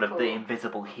and the sort of the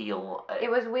invisible heel. It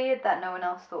was weird that no one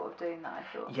else thought of doing that,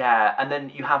 I thought. Yeah, and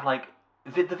then you have, like,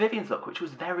 the Vivien's look, which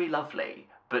was very lovely,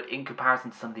 but in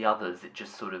comparison to some of the others, it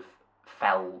just sort of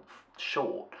fell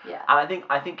short. Yeah. And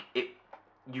I think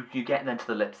you get then to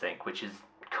the lip sync, which is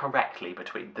correctly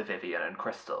between the Vivian and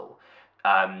Crystal,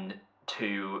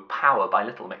 to Power by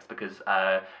Little Mix, because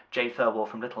Jay Thirlwall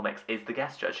from Little Mix is the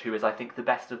guest judge, who is, I think, the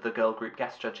best of the girl group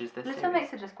guest judges this series. Little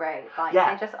Mix are just great.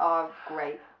 They just are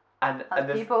great. And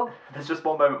there's just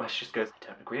one moment where she just goes, I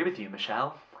don't agree with you,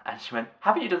 Michelle. And she went,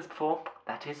 haven't you done this before?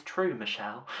 That is true,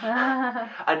 Michelle.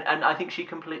 and I think she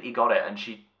completely got it, and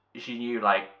she knew,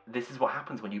 like, this is what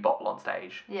happens when you bottle on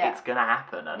stage. Yeah. It's gonna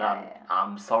happen, and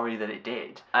I'm sorry that it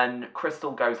did. And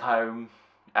Crystal goes home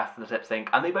after the lip sync,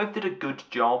 and they both did a good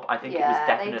job. I think it was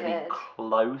definitely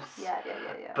close. Yeah.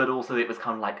 But also it was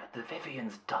kind of like, the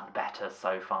Vivian's done better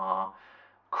so far.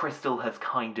 Crystal has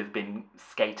kind of been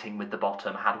skating with the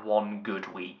bottom, had one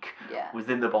good week. Yeah. Was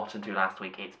in the bottom 2 last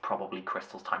week. It's probably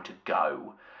Crystal's time to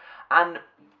go. And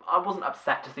I wasn't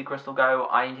upset to see Crystal go.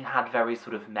 I had very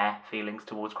sort of meh feelings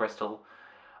towards Crystal.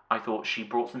 I thought she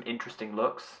brought some interesting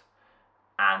looks,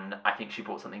 and I think she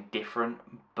brought something different,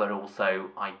 but also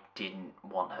I didn't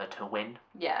want her to win.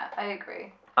 Yeah, I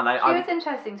agree. And she was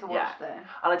interesting to watch, though.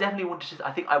 And I definitely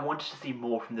I wanted to see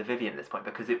more from the Vivian at this point,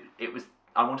 because it was,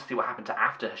 I wanted to see what happened to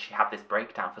after she had this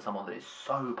breakdown for someone that is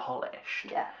so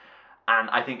polished. Yeah. And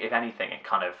I think, if anything, it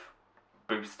kind of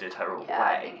boosted her all the way. Yeah,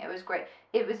 I think it was great.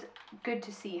 It was good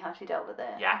to see how she dealt with it.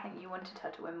 Yeah. I think you wanted her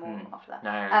to win more after that.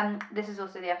 No. This is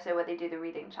also the episode where they do the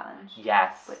reading challenge.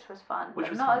 Yes. Which was fun. Which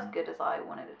but was not fun. as good as I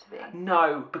wanted it to be.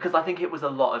 No, because I think it was a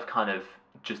lot of kind of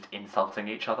just insulting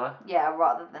each other. Yeah,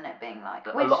 rather than it being like...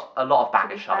 A lot of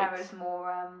bag of shites. Is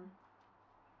more...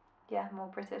 more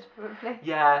British, probably.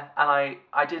 Yeah, and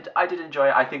I did enjoy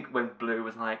it. I think when Blue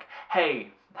was like,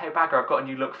 hey Bagger, I've got a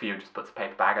new look for you, just puts a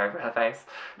paper bag over her face.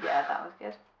 Yeah, that was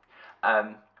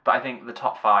good. But I think the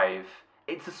top 5,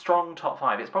 it's a strong top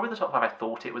 5. It's probably the top 5 I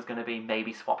thought it was going to be.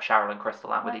 Maybe swap Cheryl and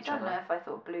Crystal out with each other. I don't know if I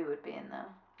thought Blue would be in there.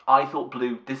 I thought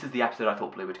Blue, this is the episode I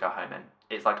thought Blue would go home in.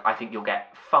 It's like, I think you'll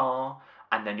get far,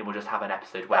 and then you will just have an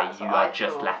episode where you are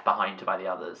just left behind by the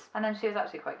others. And then she was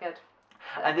actually quite good.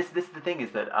 So. And this is the thing,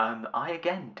 is that I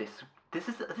again this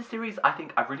series, I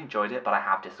think I've really enjoyed it, but I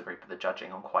have disagreed with the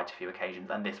judging on quite a few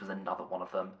occasions, and this was another one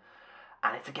of them.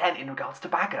 And it's again in regards to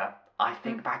Bagger. I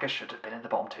think Bagger should have been in the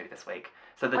bottom 2 this week.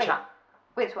 So the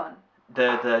which one?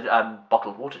 The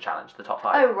bottled water challenge, the top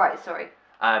 5. Oh right, sorry.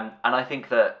 And I think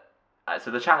that so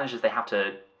the challenge is they have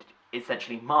to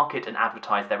essentially market and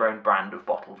advertise their own brand of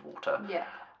bottled water. Yeah.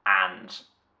 And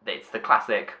it's the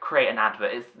classic create an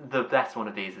advert. It's the best one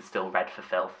of these is still Red for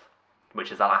Filth,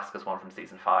 which is Alaska's one from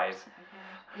season 5.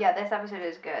 Yeah, this episode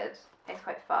is good. It's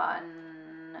quite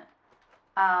fun.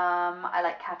 I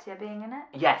like Katya being in it.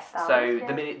 Yes, so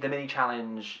the mini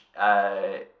challenge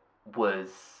was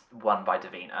won by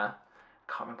Davina.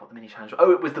 Can't remember what the mini challenge was.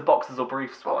 Oh, it was the Boxers or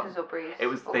Briefs one. Boxers or Briefs. It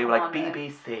was, they were like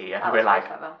BBC, and we were like,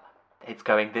 it's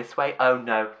going this way? Oh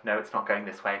no, it's not going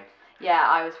this way. Yeah,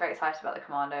 I was very excited about the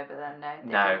Commando, but then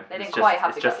they didn't quite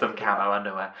have it's just some camo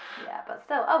underwear. Yeah, but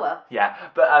still, oh well. Yeah,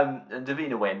 but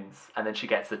Davina wins, and then she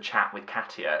gets a chat with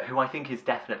Katya, who I think is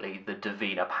definitely the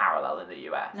Davina parallel in the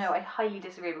US. No, I highly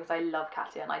disagree, because I love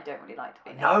Katya and I don't really like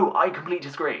Davina. No, I completely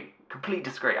disagree.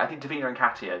 I think Davina and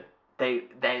Katya, They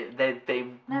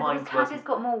No, minds because Katya's working.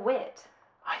 got more wit.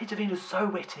 I think Davina's so I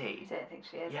witty. don't think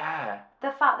she is. Yeah.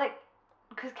 The fact that,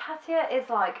 because Katya is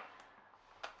like,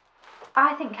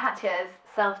 I think Katya's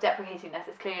self-deprecatingness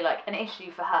is clearly like an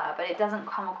issue for her, but it doesn't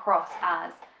come across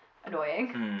as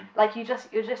annoying. Like you just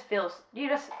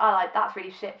are like, that's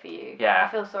really shit for you. Yeah.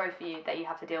 I feel sorry for you that you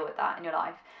have to deal with that in your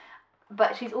life.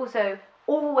 But she's also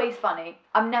always funny.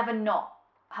 I'm never not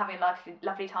having a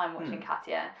lovely time watching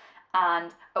Katya.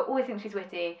 And I always think she's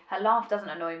witty. Her laugh doesn't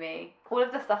annoy me. All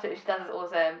of the stuff that she does is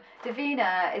awesome.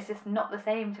 Davina is just not the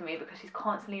same to me because she's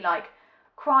constantly like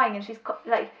crying and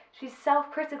she's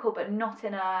self-critical, but not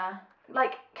in a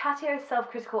like Katya is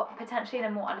self-critical potentially in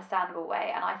a more understandable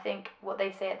way. And I think what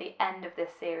they say at the end of this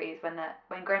series when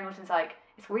Graham Norton's like,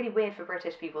 it's really weird for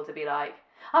British people to be like,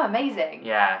 I'm amazing.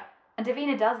 Yeah. And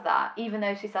Davina does that, even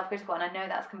though she's self-critical, and I know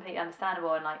that's completely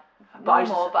understandable and like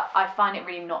normal, but I find it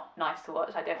really not nice to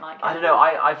watch. I don't like it. I don't know.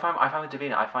 I find with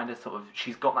Davina, I find her sort of,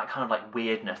 she's got that kind of like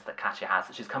weirdness that Katya has.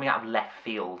 She's coming out of left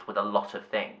field with a lot of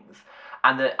things,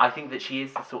 and that I think that she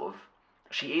is the sort of,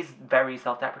 she is very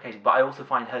self-deprecating, but I also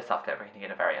find her self-deprecating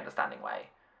in a very understanding way.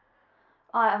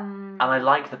 And I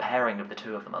like the pairing of the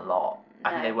two of them a lot.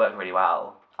 I think they work really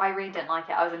well. I really didn't like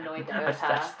it. I was annoyed that it was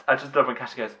her. I just love when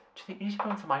Katya goes, do you think you need to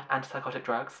put on some antipsychotic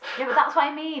drugs? Yeah, but that's what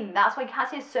I mean. That's why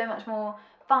Katya is so much more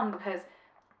fun, because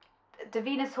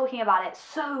Davina's talking about it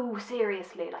so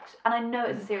seriously, like, and I know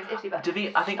it's a serious issue, but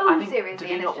I think seriously,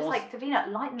 Davina and it's just like,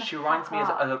 Davina, lighten the fuck up. She reminds me as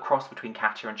a cross between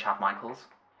Katya and Chad Michaels.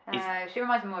 She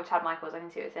reminds me more of Chad Michaels. I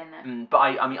can see what you're saying there. But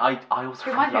I also she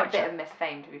reminds me a bit of Miss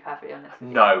Fame, to be perfectly honest.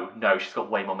 No, she's got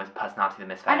way more personality than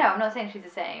Miss Fame. I know. I'm not saying she's the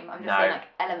same. I'm just saying like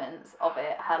elements of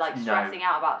it. Her like stressing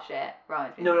out about shit.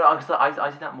 Right. No, because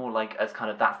I see that more like as kind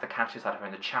of, that's the Katya side of her,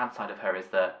 and the Chad side of her is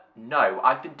the, no,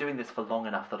 I've been doing this for long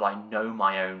enough that I know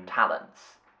my own talents.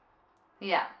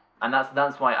 Yeah. And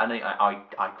that's why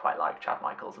I quite like Chad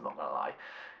Michaels. I'm not gonna lie.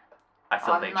 I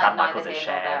still think Chad Michaels is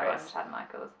Cher. Chad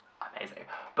Michaels. Amazing.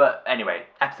 But anyway,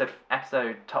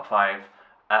 episode top 5.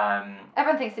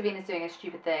 Everyone thinks Davina's doing a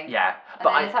stupid thing. Yeah,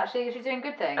 but it's actually she's doing a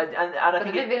good thing. And I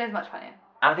think Vivian is much funnier.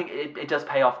 And I think it does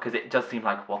pay off, because it does seem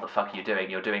like, what the fuck are you doing?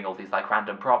 You're doing all these like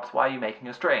random props. Why are you making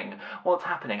a string? What's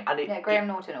happening? And Graham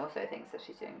Norton also thinks that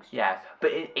she's doing. Yeah,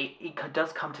 but it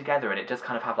does come together, and it does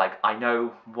kind of have like, I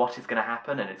know what is going to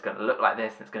happen, and it's going to look like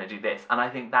this, and it's going to do this, and I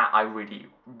think that I really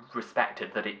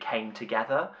respected that it came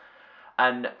together.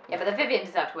 And yeah, but the Vivian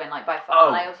deserved to win, like, by far.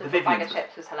 And I also thought Bag of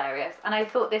Chips was hilarious. And I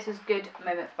thought this was a good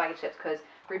moment for Bag of Chips, because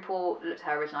RuPaul looked at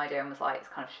her original idea and was like, it's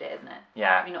kind of shit, isn't it?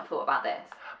 Yeah. Have you not thought about this?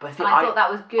 But see, I thought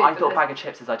that was good. I thought Bag of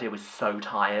Chips' idea was so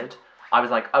tired. I was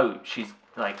like, oh, she's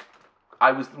like,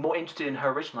 I was more interested in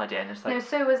her original idea, and it's like, no,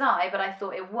 so was I, but I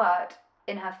thought it worked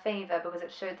in her favour because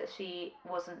it showed that she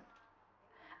wasn't.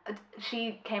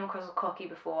 She came across as cocky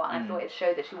before, and I thought it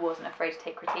showed that she wasn't afraid to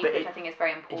take critique, which I think is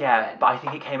very important. Yeah, but I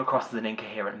think it came across as an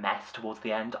incoherent mess towards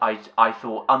the end. I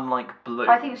thought, unlike Blue,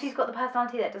 I think she's got the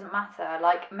personality that doesn't matter,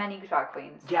 like many drag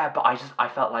queens. Yeah, but I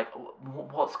felt like,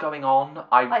 what's going on?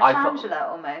 Like Shangela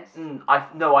almost.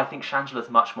 I think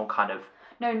Shangela's much more kind of.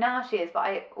 No, now she is, but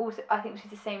I think she's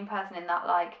the same person in that,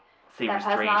 like, Series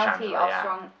their 3 personality Shangela, yeah.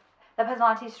 strong. Their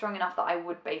personality is strong enough that I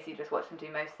would basically just watch them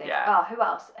do most things. Yeah. Oh, who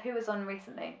else? Who was on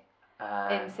recently?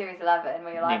 In Series 11,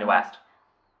 where you're like... Nina West.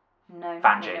 No, not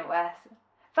Vanjie. Nina West.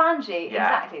 Vanjie,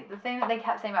 Yeah. exactly. The thing that they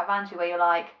kept saying about Vanjie, where you're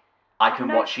like... I can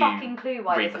watch you no fucking clue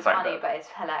why read this the is phone funny, book. but it's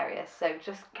hilarious, so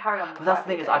just carry on. But that's the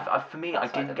thing is, for me, I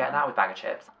That's what I didn't don't get know. that with Bag of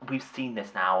Chips. We've seen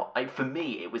this now. For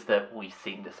me, it was we've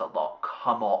seen this a lot.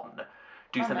 Come on,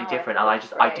 do something different. And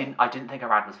I didn't think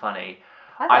her ad was funny.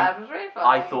 I thought it was really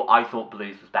funny. I thought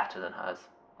Blue's was better than hers.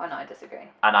 Oh no, I disagree.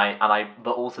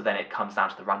 But also then it comes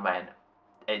down to the runway,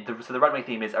 and so the runway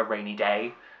theme is a rainy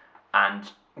day,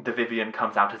 and the Vivian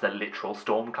comes out as a literal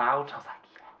storm cloud. I was like,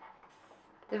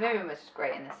 The Vivian was just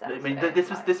great in this episode. I mean, this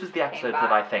was the episode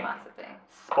that I think. Massively.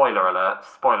 Spoiler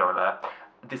alert.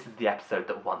 This is the episode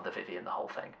that won the Vivian the whole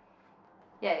thing.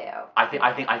 Yeah.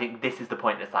 I think this is the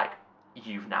point. It's like,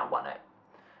 you've now won it.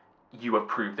 You have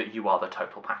proved that you are the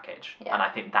total package, and I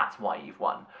think that's why you've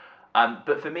won.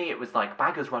 But for me, it was like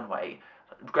Bagger's runway.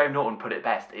 Graham Norton put it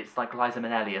best. It's like Liza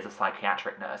Minnelli as a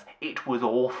psychiatric nurse. It was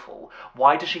awful.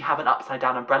 Why does she have an upside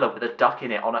down umbrella with a duck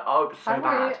in it on it? Oh, it was so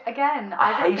bad. Again,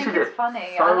 I just think it's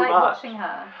funny. So I like much. watching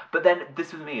her. But then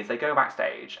this with me is they go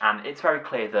backstage, and it's very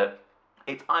clear that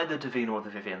it's either Davina or the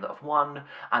Vivian that have won,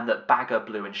 and that Bagger,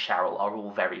 Blue, and Cheryl are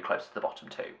all very close to the bottom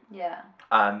two. Yeah.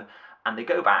 And they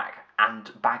go back, and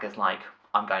Bagger's like,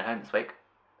 I'm going home this week.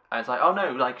 And it's like, oh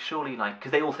no, like, surely, like,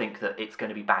 because they all think that it's going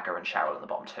to be Bagger and Cheryl in the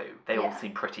bottom two. They all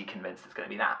seem pretty convinced it's going to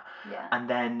be that. Yeah. And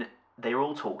then they're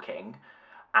all talking,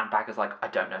 And Bagger's like, I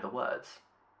don't know the words.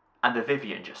 And the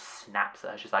Vivian just snaps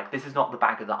her. She's like, this is not the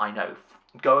Bagger that I know.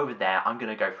 Go over there. I'm going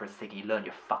to go for a ciggy. Learn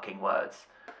your fucking words.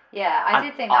 Yeah, I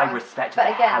did think that I respect the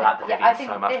hell out of the Vivian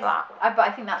so much for that. But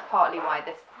I think that's partly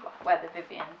where the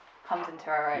Vivian comes into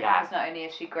her own. Yeah. Because not only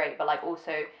is she great, but like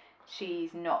also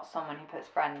she's not someone who puts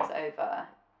friends over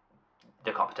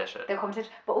the competition.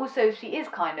 But also she is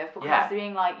kind of, because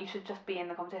being like, you should just be in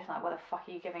the competition. Like, what the fuck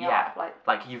are you giving up?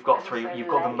 Like you've got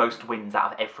the most wins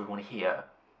out of everyone here.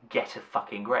 Get a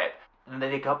fucking grip. And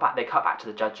then they cut back to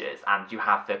the judges, and you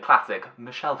have the classic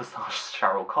Michelle Visage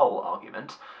Cheryl Cole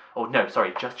argument. Or no,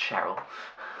 sorry, just Cheryl.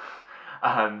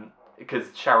 Because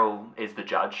Cheryl is the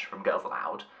judge from Girls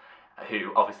Aloud,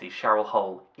 who obviously Cheryl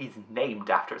Hole is named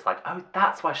after. It's like, oh,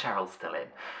 that's why Cheryl's still in.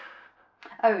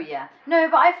 Oh yeah, no,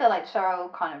 but I feel like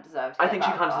Cheryl kind of deserved. I think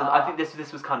she kind of. I think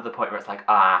this was kind of the point where it's like,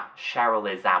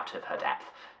 Cheryl is out of her depth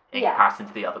in comparison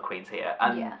to the other queens here,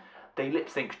 and they lip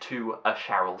sync to a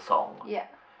Cheryl song. Yeah.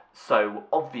 So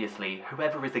obviously,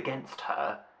 whoever is against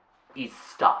her is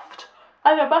stuffed.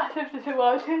 And a massive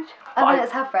disadvantage. And then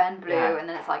it's her friend Blue, and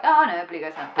then it's like, oh no, Blue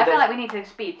goes home. I feel like we need to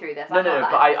speed through this. No,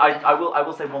 but I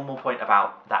will say one more point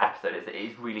about that episode is it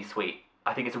is really sweet.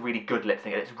 I think it's a really good lip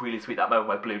sync, and it's really sweet that moment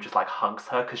where Blue just like hugs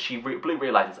her because Blue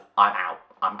realizes, I'm out,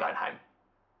 I'm going home,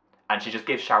 and she just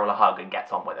gives Cheryl a hug and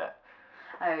gets on with it.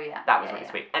 Oh yeah. That was really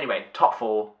sweet. Anyway, top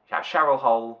 4, you have Cheryl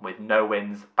Hole with no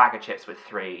wins, Bag of Chips with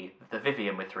 3, the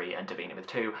Vivian with 3, and Davina with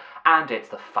 2, and it's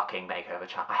the fucking makeover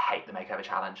challenge. I hate the makeover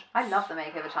challenge. I love the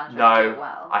makeover challenge. No, do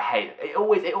well. I hate it.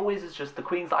 It always is just the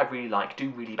queens that I really like do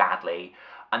really badly,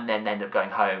 and then end up going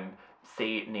home.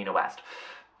 See Nina West.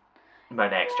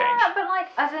 Monet Exchange. Yeah, but like,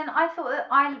 as in, I thought that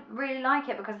I really like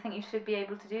it because I think you should be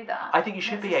able to do that. I think you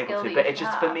should be able to, but it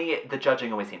just, for me, the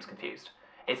judging always seems confused.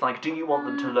 It's like, do you want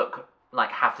them to look like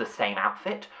have the same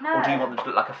outfit, or do you want them to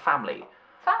look like a family?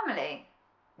 Family.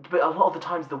 But a lot of the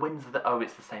times the wins are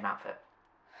it's the same outfit.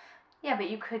 Yeah, but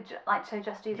you could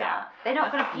just do that. They're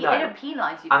not going to they don't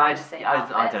penalise you. And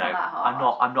I don't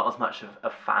know. I'm not as much of a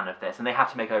fan of this, and they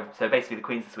have to make over. So basically, the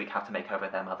queens this week have to make over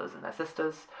their mothers and their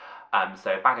sisters.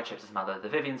 So Bag of Chips' mother, the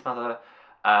Vivian's mother,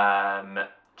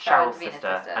 Cheryl's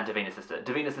sister, and Davina's sister.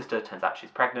 Davina's sister turns out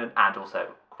she's pregnant and also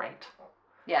great.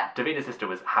 Yeah. Davina's sister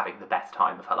was having the best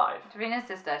time of her life. Davina's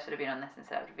sister should have been on this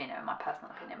instead of Davina, in my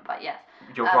personal opinion, but yes.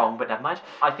 You're wrong, but never mind.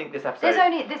 I think this episode...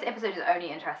 This episode is only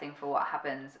interesting for what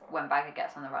happens when Bagger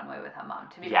gets on the runway with her mum,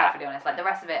 to be perfectly honest. Like, the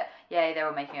rest of it, they're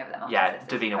all making over their mums and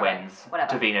sisters. Davina wins.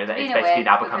 Whatever. Davina basically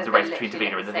now becomes a race between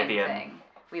Davina and the Vivian. Thing.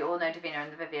 We all know Davina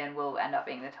and the Vivian will end up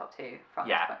being the top 2 from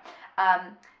this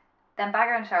point. Then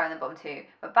Bagger and Cheryl in the bottom 2.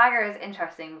 But Bagger is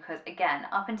interesting because, again,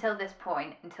 up until this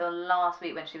point, until last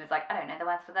week when she was like, I don't know the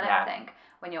words for the lip sync,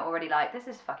 when you're already like, this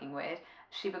is fucking weird,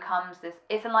 she becomes this...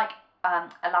 It's like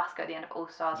Alaska at the end of All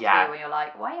Stars 2, where you're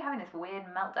like, why are you having this weird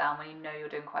meltdown when you know you're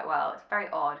doing quite well? It's very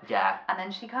odd. Yeah. And then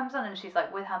she comes on and she's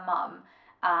like with her mum,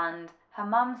 and her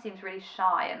mum seems really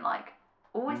shy and like,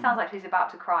 always sounds like she's about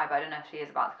to cry, but I don't know if she is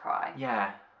about to cry.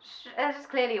 Yeah. There's just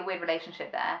clearly a weird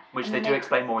relationship there. Which they do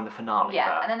explain more in the finale.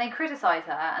 Yeah, and then they criticise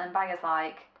her, and then Bagger's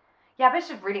like, yeah, but it's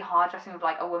just really hard dressing with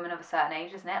like a woman of a certain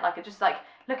age, isn't it? Like, it just like,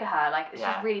 look at her, like, it's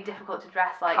just really difficult to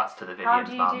dress, like, cuts to the Vivian's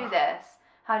how do you do this?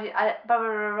 How do you, blah, blah,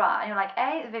 blah, blah. And you're like,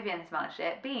 A, Vivian's amount of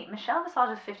shit. B, Michelle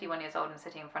Visage is 51 years old and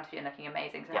sitting in front of you and looking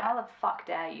amazing, so how the fuck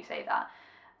dare you say that?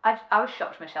 I was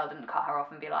shocked Michelle didn't cut her off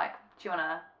and be like, do you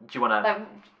wanna... Like,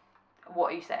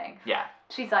 what are you saying? Yeah.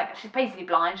 She's basically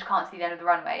blind, she can't see the end of the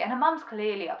runway, and her mum's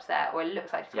clearly upset, or it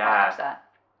looks like she's quite upset.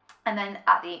 And then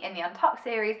in the Untucked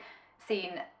series,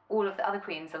 all of the other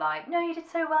queens are like, no, you did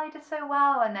so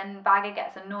well, and then Bagger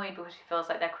gets annoyed because she feels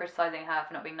like they're criticising her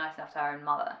for not being nice enough to her own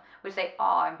mother, which they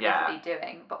are implicitly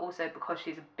doing, but also because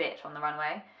she's a bitch on the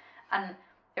runway. And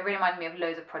it really reminded me of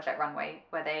loads of Project Runway,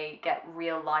 where they get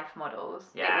real life models.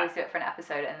 They always do it for an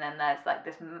episode, and then there's like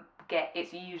this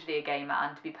it's usually a gay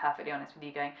man, to be perfectly honest with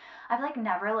you, going, I've like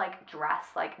never like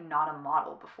dressed like not a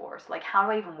model before, so like how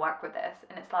do I even work with this?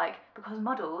 And it's like, because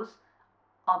models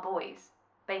are boys,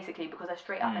 basically, because they're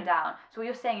straight up and down. So what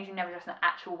you're saying is you never dressed an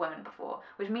actual woman before,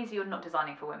 which means that you're not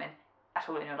designing for women at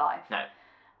all in your life. No.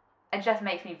 It just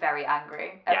makes me very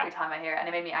angry every time I hear it, and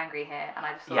it made me angry here, and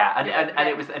I just thought...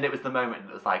 and it was the moment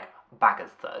that was like,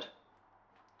 Bagger's third.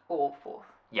 Or fourth.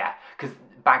 Yeah, because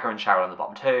Bagger and Cheryl on the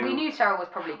bottom two. We knew Cheryl was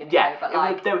probably going to go, but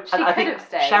like, she and I could think have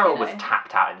stayed. Cheryl was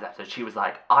tapped out in this episode. She was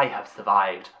like, I have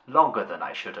survived longer than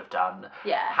I should have done.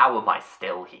 Yeah. How am I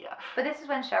still here? But this is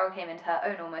when Cheryl came into her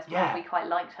own almost, because we quite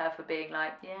liked her for being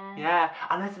like, Yeah,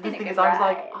 and this thing is, I was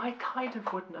like, I kind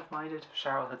of wouldn't have minded if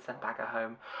Cheryl had sent Bagger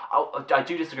home. I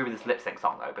do disagree with this lip sync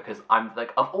song though, because I'm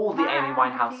like, of all the Amy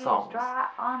Winehouse songs,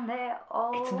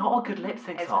 it's not a good lip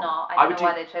sync song. It's not. I don't know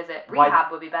why they chose it.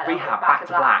 Rehab would be better. Rehab, Back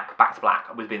to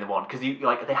Black would be the one, because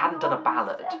they hadn't done a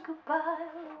ballad.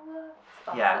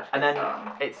 Yeah, and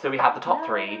then so we have the top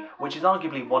three, which is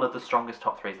arguably one of the strongest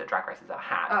top threes that Drag Race has ever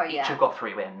had. Oh, yeah. Each have got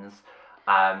 3 wins.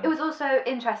 It was also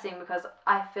interesting because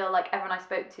I feel like everyone I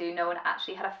spoke to, no one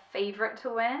actually had a favourite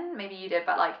to win. Maybe you did,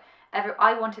 but like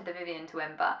I wanted the Vivienne to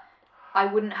win, but I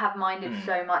wouldn't have minded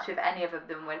so much if any of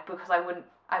them win, because I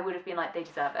would have been like, they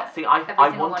deserve it. See,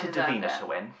 I wanted Davina to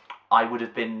win. I would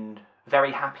have been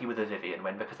very happy with a Vivienne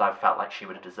win because I felt like she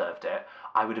would have deserved it.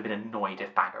 I would have been annoyed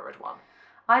if Bagger had won.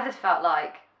 I just felt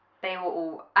like they were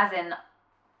all, as in,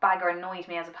 Bagger annoyed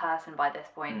me as a person by this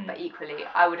point, but equally,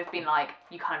 I would have been like,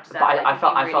 you kind of deserve it. But I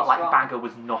felt like Bagger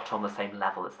was not on the same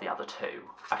level as the other two.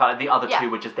 I felt like the other two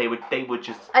were just, they would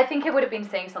just... I think it would have been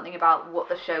saying something about what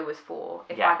the show was for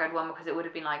if Bagger had won, because it would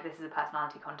have been like, this is a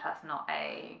personality contest, not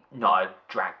a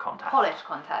drag contest. Polish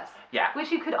contest. Yeah.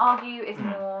 Which you could argue is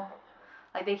more...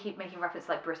 Like, they keep making reference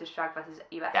to, like, British drag versus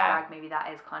US drag. Maybe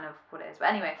that is kind of what it is. But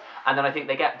anyway. And then I think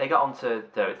they get onto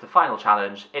it's the final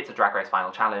challenge. It's a Drag Race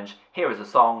final challenge. Here is a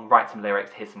song. Write some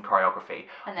lyrics. Here's some choreography.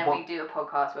 And then we do a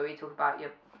podcast where we talk about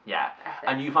your ethics.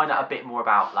 And you find out a bit more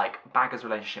about, like, Bagger's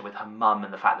relationship with her mum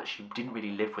and the fact that she didn't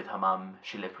really live with her mum.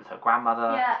 She lived with her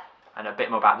grandmother. Yeah. And a bit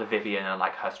more about the Vivienne and,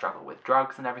 like, her struggle with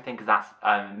drugs and everything, because that's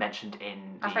mentioned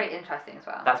in That's very interesting as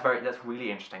well. That's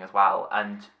really interesting as well.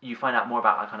 And you find out more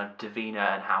about, like, kind of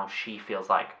Davina and how she feels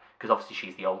like, because obviously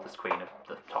she's the oldest queen of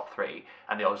the top 3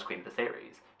 and the oldest queen of the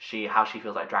series. How she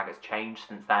feels like drag has changed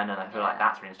since then, and I feel like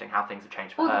that's really interesting, how things have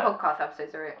changed for her. All the podcast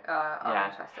episodes are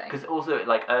interesting. Because also,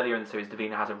 like, earlier in the series,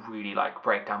 Davina has a really, like,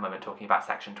 breakdown moment talking about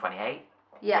Section 28,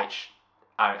 which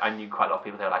I knew quite a lot of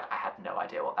people, they were like, I had no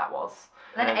idea what that was.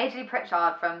 Then AJ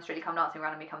Pritchard from Strictly Come Dancing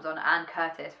randomly comes on, and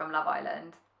Curtis from Love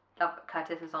Island.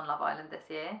 Curtis was on Love Island this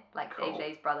year, like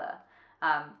AJ's brother.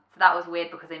 So that was weird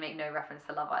because they make no reference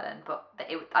to Love Island, but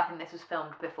I think this was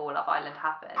filmed before Love Island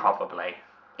happened. Probably.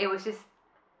 It was just,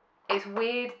 it's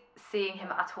weird seeing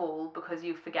him at all because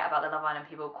you forget about the Love Island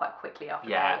people quite quickly after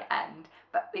they end.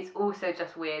 But it's also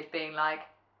just weird being like,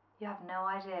 you have no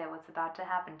idea what's about to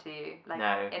happen to you. Like,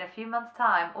 in a few months'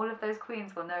 time, all of those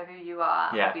queens will know who you are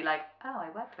and will be like, oh, I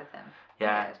worked with him.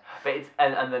 Yeah. Weird. But it's,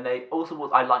 and then they also,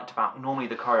 what I liked about, normally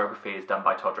the choreography is done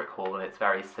by Todrick Hall, and it's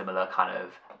very similar kind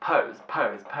of pose,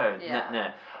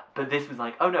 nah. But this was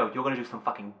like, oh no, you're going to do some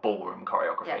fucking ballroom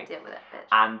choreography. Yeah, deal with it, bitch.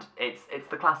 And it's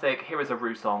the classic, here is a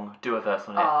Rue song, do a verse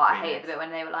on it. Oh, I hated the bit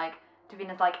when they were like,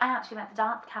 Davina's like, I actually went to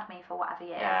dance academy for whatever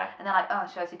years. Yeah. And they're like,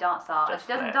 oh, show us your dance style. And she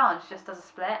doesn't dance, she just does a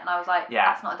split. And I was like,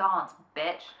 that's not a dance,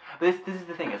 bitch. But this is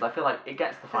the thing, is I feel like it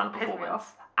gets to the final performance,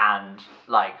 and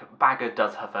like Bagger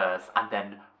does her verse, and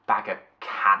then Bagger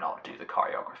cannot do the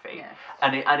choreography. Yeah.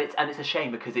 And it's a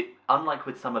shame because it, unlike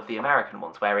with some of the American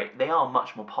ones where they are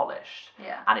much more polished.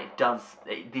 Yeah. And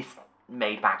this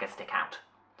made Bagger stick out.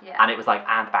 Yeah. And it was like,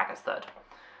 and Bagger's third.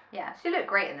 Yeah, she looked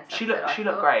great in this She episode.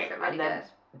 looked great. She looked really and then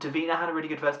Davina had a really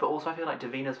good verse, but also I feel like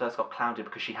Davina's verse got clouded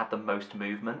because she had the most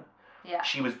movement. Yeah.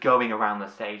 She was going around the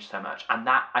stage so much, and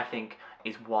that, I think,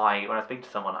 is why when I was speaking to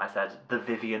someone, I said the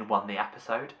Vivienne won the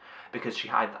episode because she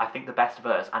had, I think, the best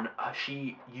verse, and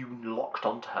you locked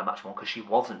onto her much more because she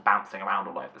wasn't bouncing around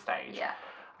all over the stage. Yeah.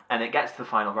 And it gets to the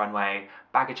final runway.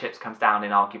 Bagger Chips comes down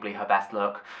in arguably her best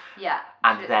look. Yeah.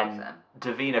 And then awesome.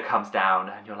 Davina comes down,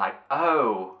 and you're like,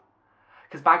 oh.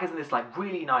 Because Bagger's in this like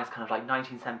really nice kind of like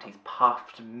 1970s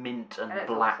puffed mint and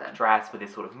black dress with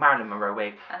this sort of Marilyn Monroe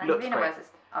wig. And then Davina wears this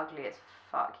ugly as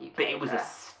fuck UK But it was a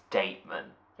statement.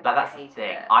 Yeah, that's the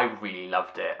thing. I really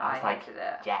loved it. I was like, hated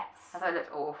it. Yes. I thought it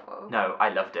looked awful. No, I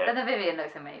loved it. Then the Vivienne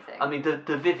looks amazing. I mean, the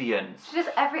Vivienne. She just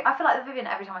I feel like the Vivienne,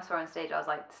 every time I saw her on stage, I was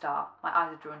like, star. My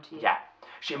eyes are drawn to you. Yeah.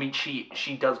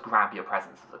 She does grab your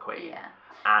presence as a queen. Yeah.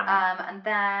 And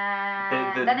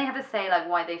then they have to say like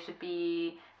why they should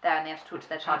be there, and they have to talk to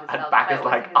their child and Bagger's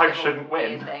like, I shouldn't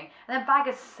win. Thing. And then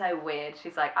Bagger's so weird.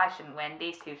 She's like, I shouldn't win.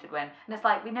 These two should win. And it's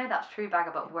like, we know that's true, Bagger,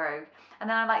 but rogue. And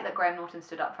then I like that Graham Norton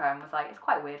stood up for her and was like, it's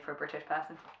quite weird for a British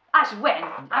person. I should win.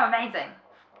 I'm amazing.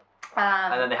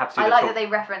 And then they have to. I like that they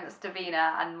referenced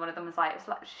Davina, and one of them was like, "It's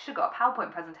like she should have got a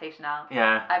PowerPoint presentation out."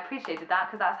 Yeah. I appreciated that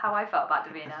because that's how I felt about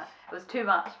Davina. It was too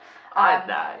much. I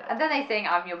know. And then they sing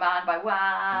 "I'm Your Man" by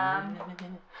Wham.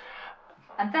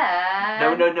 And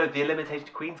then... No, the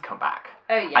eliminated queens come back.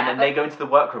 Oh, yeah. And then they go into the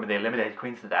workroom and the eliminated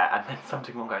queens are there, and then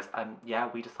something one goes, yeah,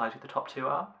 we decide who the top 2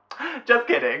 are. Just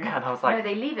kidding. And I was like... No,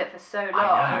 they leave it for so long.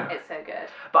 I know. It's so good.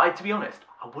 But to be honest,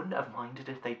 I wouldn't have minded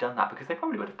if they'd done that, because they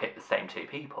probably would have picked the same 2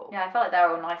 people. Yeah, I felt like they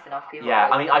were all nice enough people. Yeah,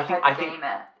 like, I mean, I think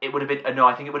it would have been... No,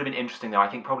 I think it would have been interesting, though. I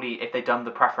think probably if they'd done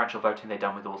the preferential voting they'd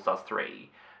done with All Stars 3,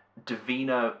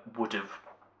 Davina would have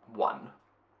won.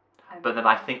 But then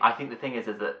I think the thing is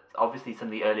that obviously some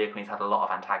of the earlier queens had a lot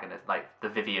of antagonists. Like the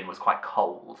Vivienne was quite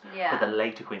cold. Yeah. But the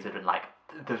later queens had been like,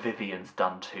 the Vivienne's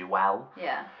done too well.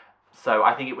 Yeah. So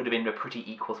I think it would have been a pretty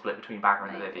equal split between Bagger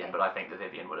and the Maybe. Vivienne, but I think the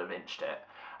Vivienne would have inched it.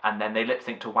 And then they lip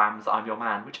synced to Wham's "I'm Your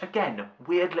Man," which again,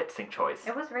 weird lip sync choice.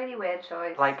 It was a really weird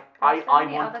choice. Like There's I so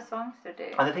many want other songs to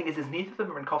do. And the thing is neither of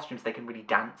them are in costumes they can really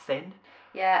dance in.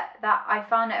 Yeah, that I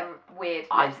found it a weird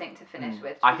lip sync to finish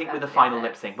with. I think with the final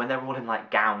lip sync, when they're all in like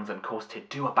gowns and corseted,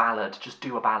 do a ballad. Just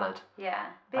do a ballad. Yeah,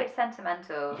 be Like,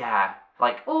 sentimental. Yeah,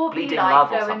 like Or Bleeding be like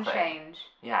Love or Go something. and Change.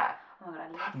 Yeah. Oh my god,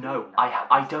 I love No, Bleeding Love. That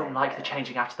I was don't so like the good.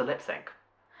 changing after the lip sync.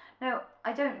 No,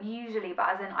 I don't usually, but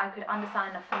as in I could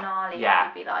understand in a finale. Yeah.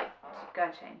 You'd be like, go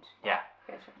change. Yeah.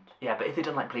 Go change. Yeah, but if they'd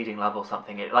done like Bleeding Love or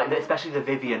something, like especially the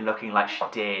Vivienne looking like she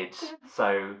did.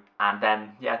 So and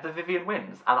then the Vivienne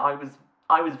wins, and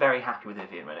I was very happy with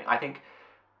Vivienne winning. I think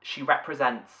she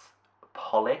represents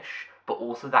polish, but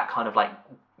also that kind of like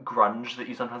grunge that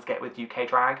you sometimes get with UK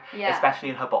drag, especially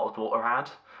in her bottled water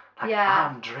ad. Like,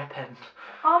 I'm dripping.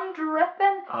 I'm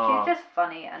dripping. Oh. She's just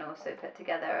funny and also put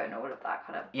together and all of that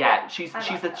kind of. Yeah, she's like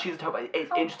a top.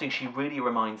 It's interesting. She really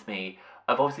reminds me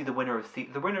of obviously the winner of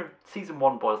season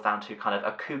 1 boils down to kind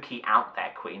of a kooky out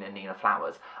there queen in Nina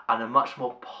Flowers, and a much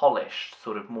more polished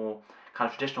sort of more kind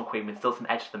of traditional queen with still some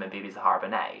edge to them in BB Zahara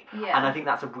Benet. Yeah. And I think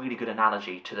that's a really good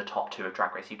analogy to the top 2 of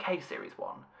Drag Race UK Series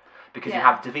 1. Because you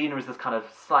have Davina as this kind of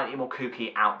slightly more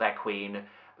kooky out there queen,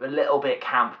 a little bit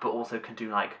camp, but also can do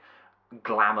like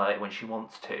glamour when she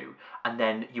wants to. And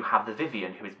then you have the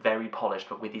Vivienne, who is very polished,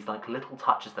 but with these like little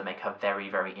touches that make her very,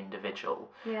 very individual.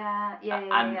 Yeah.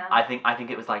 And I think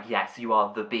it was like, yes, you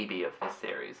are the BB of this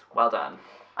series. Well done.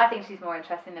 I think she's more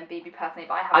interesting than BB personally,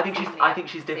 but I think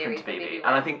she's different to BB,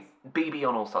 and I think BB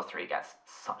on All Stars 3 gets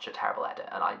such a terrible edit,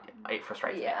 and it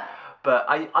frustrates me. But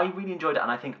I really enjoyed it, and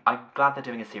I think I'm glad they're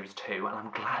doing a series 2, and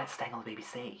I'm glad it's staying on the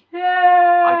BBC. Yay!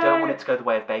 I don't want it to go the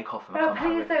way of Bake Off and Oh,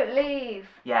 please don't leave.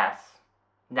 Yes,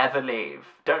 never leave.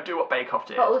 Don't do what Bake Off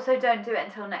did. But also don't do it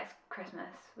until next Christmas.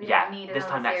 We don't need this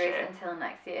time another next series year. until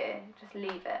next year. Just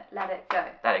leave it. Let it go.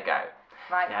 Let it go.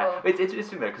 Right, cool. It's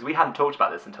interesting though, because we hadn't talked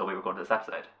about this until we recorded this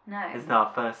episode. No. This is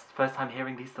our first time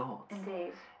hearing these thoughts.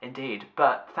 Indeed.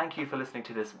 But thank you for listening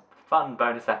to this fun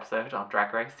bonus episode on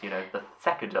Drag Race, the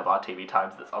second of our TV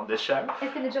times that's on this show.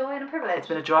 It's been a joy and a privilege. It's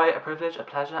been a joy, a privilege, a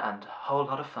pleasure, and a whole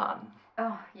lot of fun.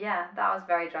 Oh, yeah, that was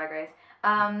very Drag Race.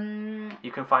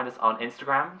 You can find us on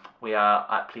Instagram. We are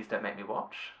at Please Don't Make Me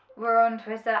Watch. We're on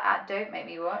Twitter at Don't Make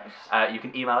Me Watch. You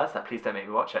can email us at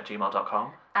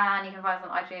pleasedon'tmakemewatch@gmail.com. And you can find us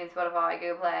on iTunes, Spotify,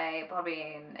 Google Play,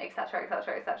 Podbean, etc.,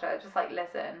 etc., etc. Just like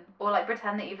listen, or like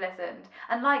pretend that you've listened,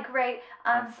 and like, rate,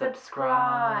 and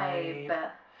subscribe.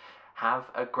 Have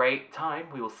a great time.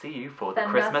 We will see you for Send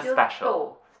the Christmas us your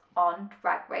special on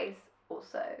Drag Race.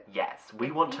 Also, yes,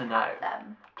 we want to know.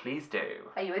 Them. Please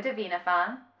do. Are you a Davina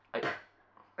fan? Or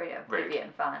are you a Rude.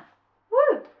 Vivienne fan?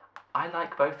 Woo! I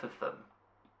like both of them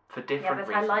for different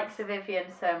reasons. I like the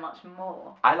Vivienne so much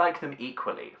more. I like them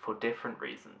equally for different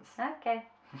reasons. Okay.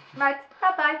 Right.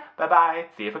 Bye bye. Bye bye.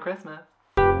 See you for Christmas.